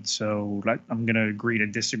episode, so I'm going to agree to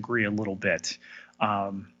disagree a little bit.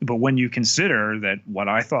 But when you consider that what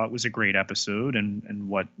I thought was a great episode and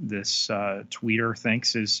what this tweeter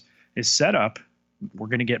thinks is set up, we're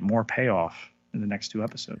going to get more payoff in the next 2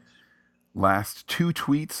 episodes. Last 2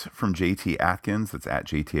 tweets from JT Atkins, that's at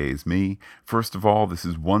JTAisme. First of all, this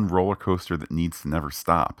is one roller coaster that needs to never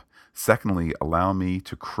stop. Secondly, allow me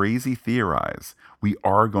to crazy theorize. We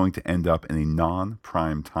are going to end up in a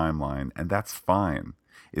non-prime timeline, and that's fine.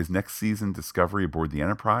 Is next season Discovery aboard the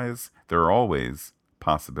Enterprise? There are always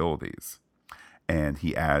possibilities. And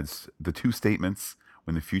he adds the 2 statements,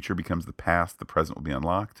 when the future becomes the past, the present will be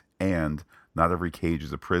unlocked, and not every cage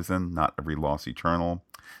is a prison, not every loss eternal.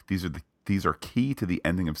 These are key to the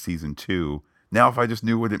ending of season 2. Now, if I just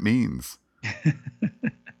knew what it means.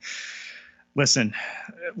 Listen,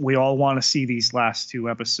 we all want to see these last 2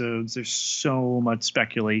 episodes. There's so much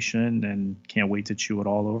speculation and can't wait to chew it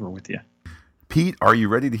all over with you. Pete, are you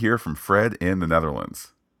ready to hear from Fred in the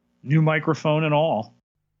Netherlands? New microphone and all.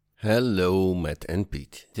 Hello, Matt and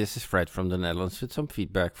Pete. This is Fred from the Netherlands with some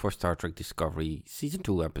feedback for Star Trek Discovery Season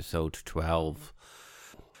 2, Episode 12.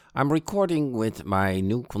 I'm recording with my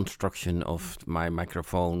new construction of my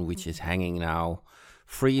microphone, which is hanging now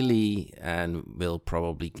freely and will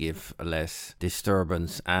probably give less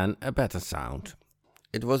disturbance and a better sound.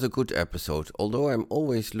 It was a good episode, although I'm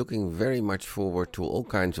always looking very much forward to all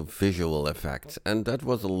kinds of visual effects, and that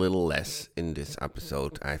was a little less in this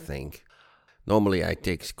episode, I think. Normally I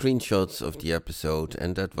take screenshots of the episode,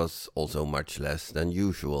 and that was also much less than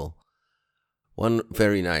usual. One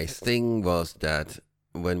very nice thing was that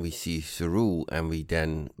when we see Saru and we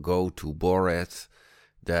then go to Boreth,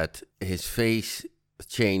 that his face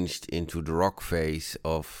changed into the rock face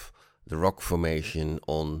of the rock formation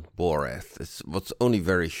on Boreth. It was only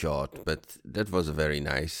very short, but that was a very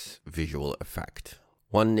nice visual effect.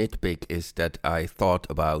 One nitpick is that I thought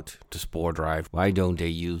about the spore drive. Why don't they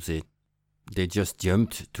use it? They just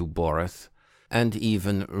jumped to Boreth, and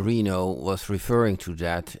even Reno was referring to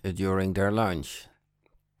that during their lunch.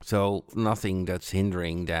 So nothing that's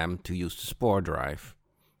hindering them to use the spore drive.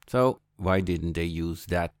 So why didn't they use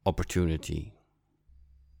that opportunity?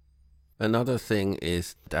 Another thing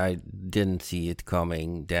is that I didn't see it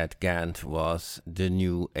coming that Gant was the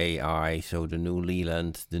new AI, so the new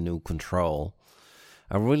Leland, the new control.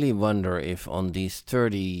 I really wonder if on these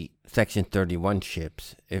 30 Section 31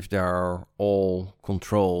 ships, if they are all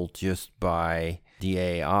controlled just by the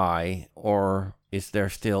AI, or is there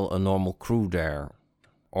still a normal crew there?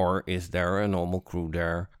 Or is there a normal crew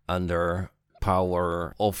there under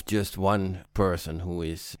power of just one person who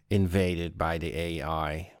is invaded by the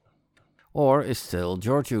AI? Or is still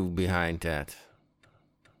Giorgio behind that?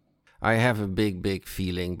 I have a big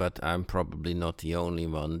feeling, but I'm probably not the only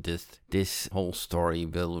one. This whole story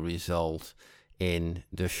will result in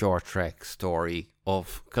the short track story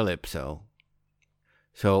of Calypso.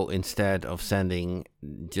 So instead of sending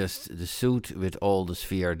just the suit with all the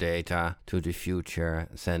sphere data to the future,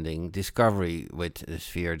 sending Discovery with the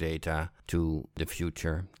sphere data to the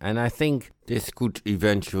future. And I think this could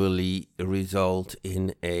eventually result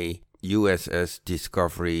in a USS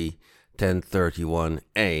Discovery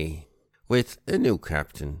 1031A with a new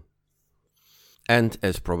captain. And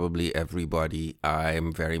as probably everybody,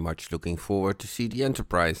 I'm very much looking forward to see the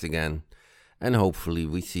Enterprise again. And hopefully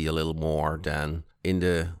we see a little more than in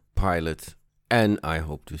the pilot. And I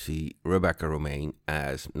hope to see Rebecca Romijn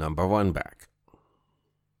as number 1 back.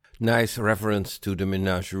 Nice reference to the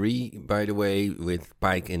menagerie, by the way, with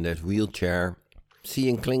Pike in that wheelchair.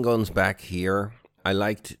 Seeing Klingons back here. I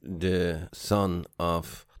liked the son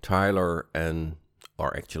of Tyler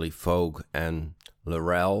or actually Fogg and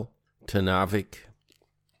L'Rell, Tenavik.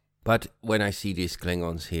 But when I see these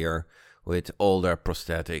Klingons here with all their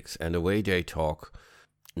prosthetics and the way they talk,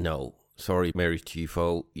 no, sorry Mary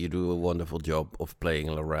Chieffo, you do a wonderful job of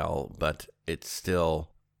playing L'Rell, but it's still,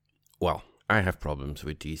 well, I have problems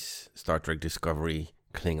with these Star Trek Discovery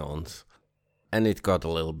Klingons. And it got a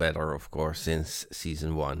little better, of course, since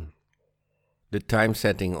season 1. The time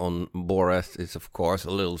setting on Boreth is of course a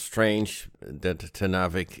little strange, that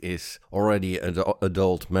Tenavik is already an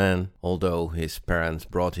adult man, although his parents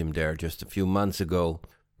brought him there just a few months ago.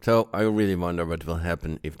 So I really wonder what will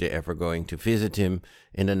happen if they're ever going to visit him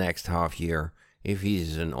in the next half year, if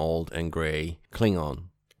he's an old and grey Klingon,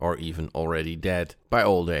 or even already dead by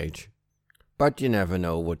old age. But you never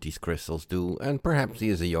know what these crystals do, and perhaps he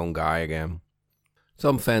is a young guy again.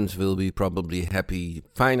 Some fans will be probably happy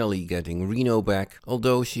finally getting Reno back,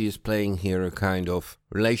 although she is playing here a kind of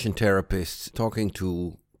relation therapist, talking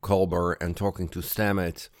to Culber and talking to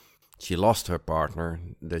Stamets. She lost her partner,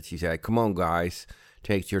 that she said, come on guys,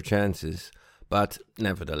 take your chances. But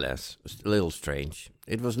nevertheless, a little strange.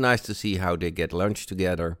 It was nice to see how they get lunch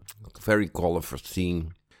together, very colorful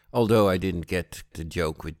scene. Although I didn't get the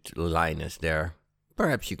joke with Linus there.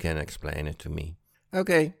 Perhaps you can explain it to me.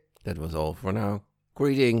 Okay. That was all for now.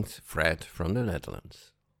 Greetings, Fred from the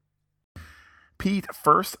Netherlands. Pete,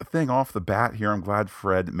 first thing off the bat here, I'm glad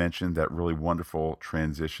Fred mentioned that really wonderful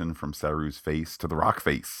transition from Saru's face to the rock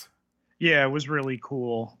face. Yeah, it was really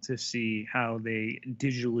cool to see how they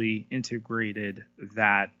digitally integrated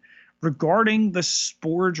that. Regarding the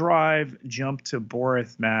Spore Drive jump to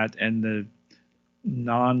Boreth, Matt, and the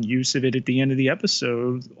non-use of it at the end of the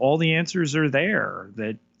episode, all the answers are there,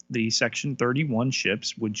 that the Section 31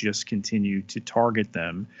 ships would just continue to target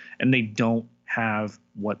them, and they don't have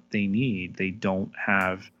what they need. They don't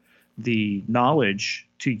have the knowledge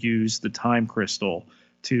to use the time crystal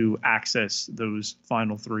to access those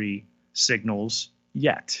final 3 signals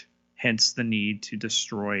yet, hence the need to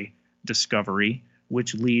destroy Discovery,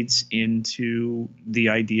 which leads into the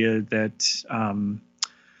idea that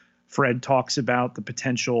Fred talks about the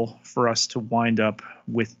potential for us to wind up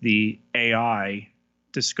with the AI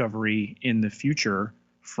Discovery in the future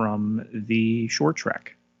from the short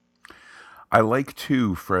trek. I like,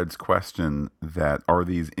 too, Fred's question that are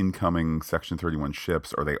these incoming Section 31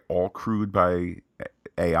 ships, are they all crewed by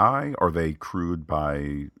AI? Are they crewed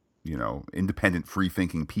by, independent,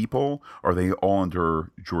 free-thinking people? Are they all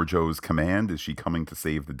under Georgiou's command? Is she coming to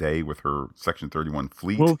save the day with her Section 31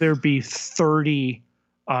 fleet? Will there be 30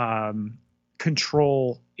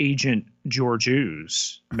 control agent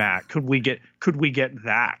Georgious, Matt? Could we get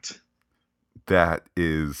that? That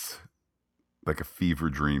is like a fever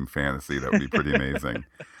dream fantasy. That would be pretty amazing.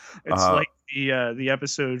 It's like the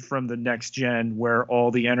episode from the Next Gen where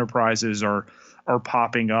all the Enterprises are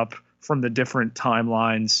popping up from the different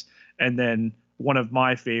timelines, and then one of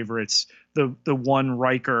my favorites, the one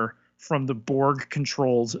Riker from the Borg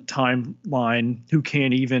controlled timeline who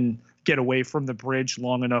can't even get away from the bridge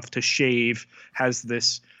long enough to shave, has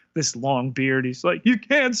this long beard. He's like, "You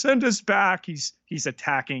can't send us back." He's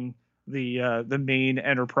attacking the main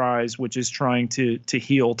Enterprise, which is trying to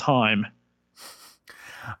heal time.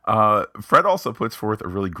 Fred also puts forth a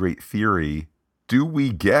really great theory. Do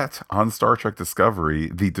we get on Star Trek Discovery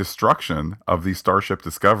the destruction of the Starship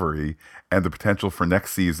Discovery and the potential for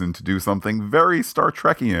next season to do something very Star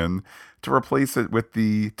Trekian to replace it with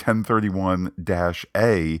the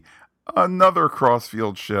 1031-A, another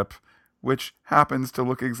crossfield ship, which happens to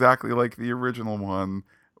look exactly like the original one,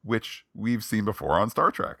 which we've seen before on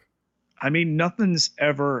Star Trek? I mean, nothing's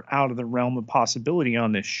ever out of the realm of possibility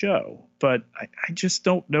on this show, but I just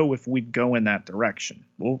don't know if we'd go in that direction.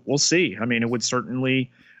 We'll see. I mean, it would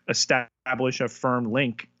certainly establish a firm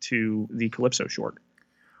link to the Calypso short.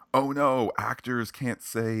 Oh no, actors can't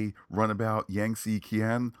say runabout Yangtze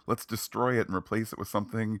Kian. Let's destroy it and replace it with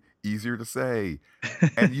something easier to say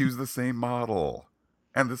and use the same model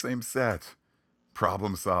and the same set.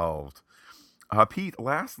 Problem solved. Pete,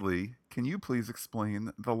 lastly, can you please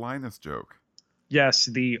explain the Linus joke? Yes,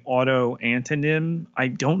 the auto antonym. I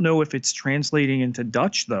don't know if it's translating into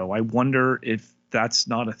Dutch, though. I wonder if that's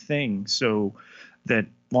not a thing. So that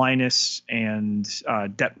Linus and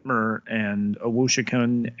Detmer and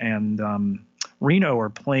Owushikun and Reno are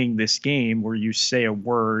playing this game where you say a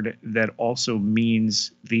word that also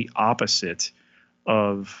means the opposite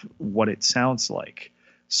of what it sounds like.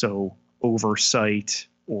 So oversight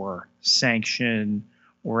or sanction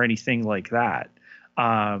or anything like that.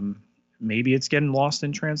 Maybe it's getting lost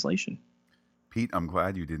in translation. Pete, I'm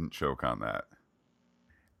glad you didn't choke on that.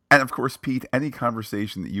 And of course, Pete, any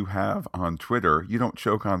conversation that you have on Twitter, you don't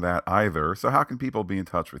choke on that either. So how can people be in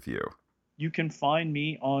touch with you? You can find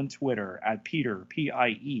me on Twitter at Peter,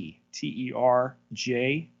 P-I-E-T-E-R-J,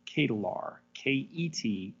 Ketelar,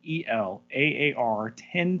 K-E-T-E-L-A-A-R,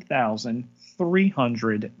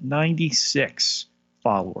 10,396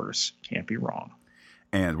 followers. Can't be wrong.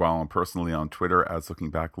 And while I'm personally on Twitter as Looking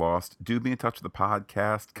Back Lost, do be in touch with the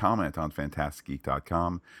podcast. Comment on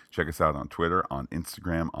fantasticgeek.com. Check us out on Twitter, on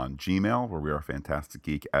Instagram, on Gmail, where we are Fantastic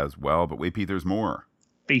Geek as well. But wait, Pete, there's more.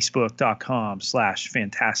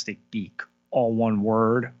 Facebook.com/fantasticgeek. All one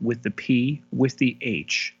word, with the P, with the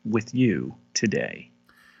H, with you today.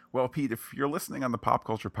 Well, Pete, if you're listening on the Pop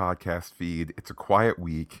Culture Podcast feed, it's a quiet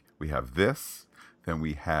week. We have this, then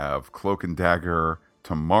we have Cloak and Dagger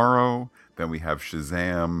tomorrow, then we have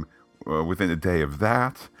Shazam within a day of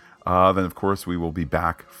that. Then, of course, we will be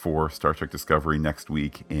back for Star Trek Discovery next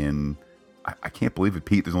week in... I can't believe it,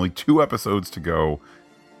 Pete. There's only 2 episodes to go.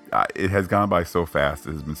 It has gone by so fast.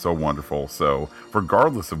 It has been so wonderful. So,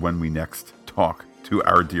 regardless of when we next talk to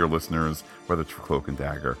our dear listeners, whether it's for Cloak and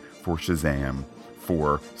Dagger, for Shazam,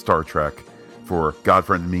 for Star Trek, for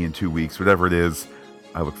Godfriend and Me in 2 weeks, whatever it is,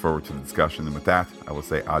 I look forward to the discussion. And with that, I will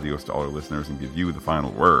say adios to all our listeners and give you the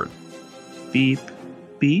final word. Beep,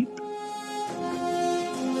 beep.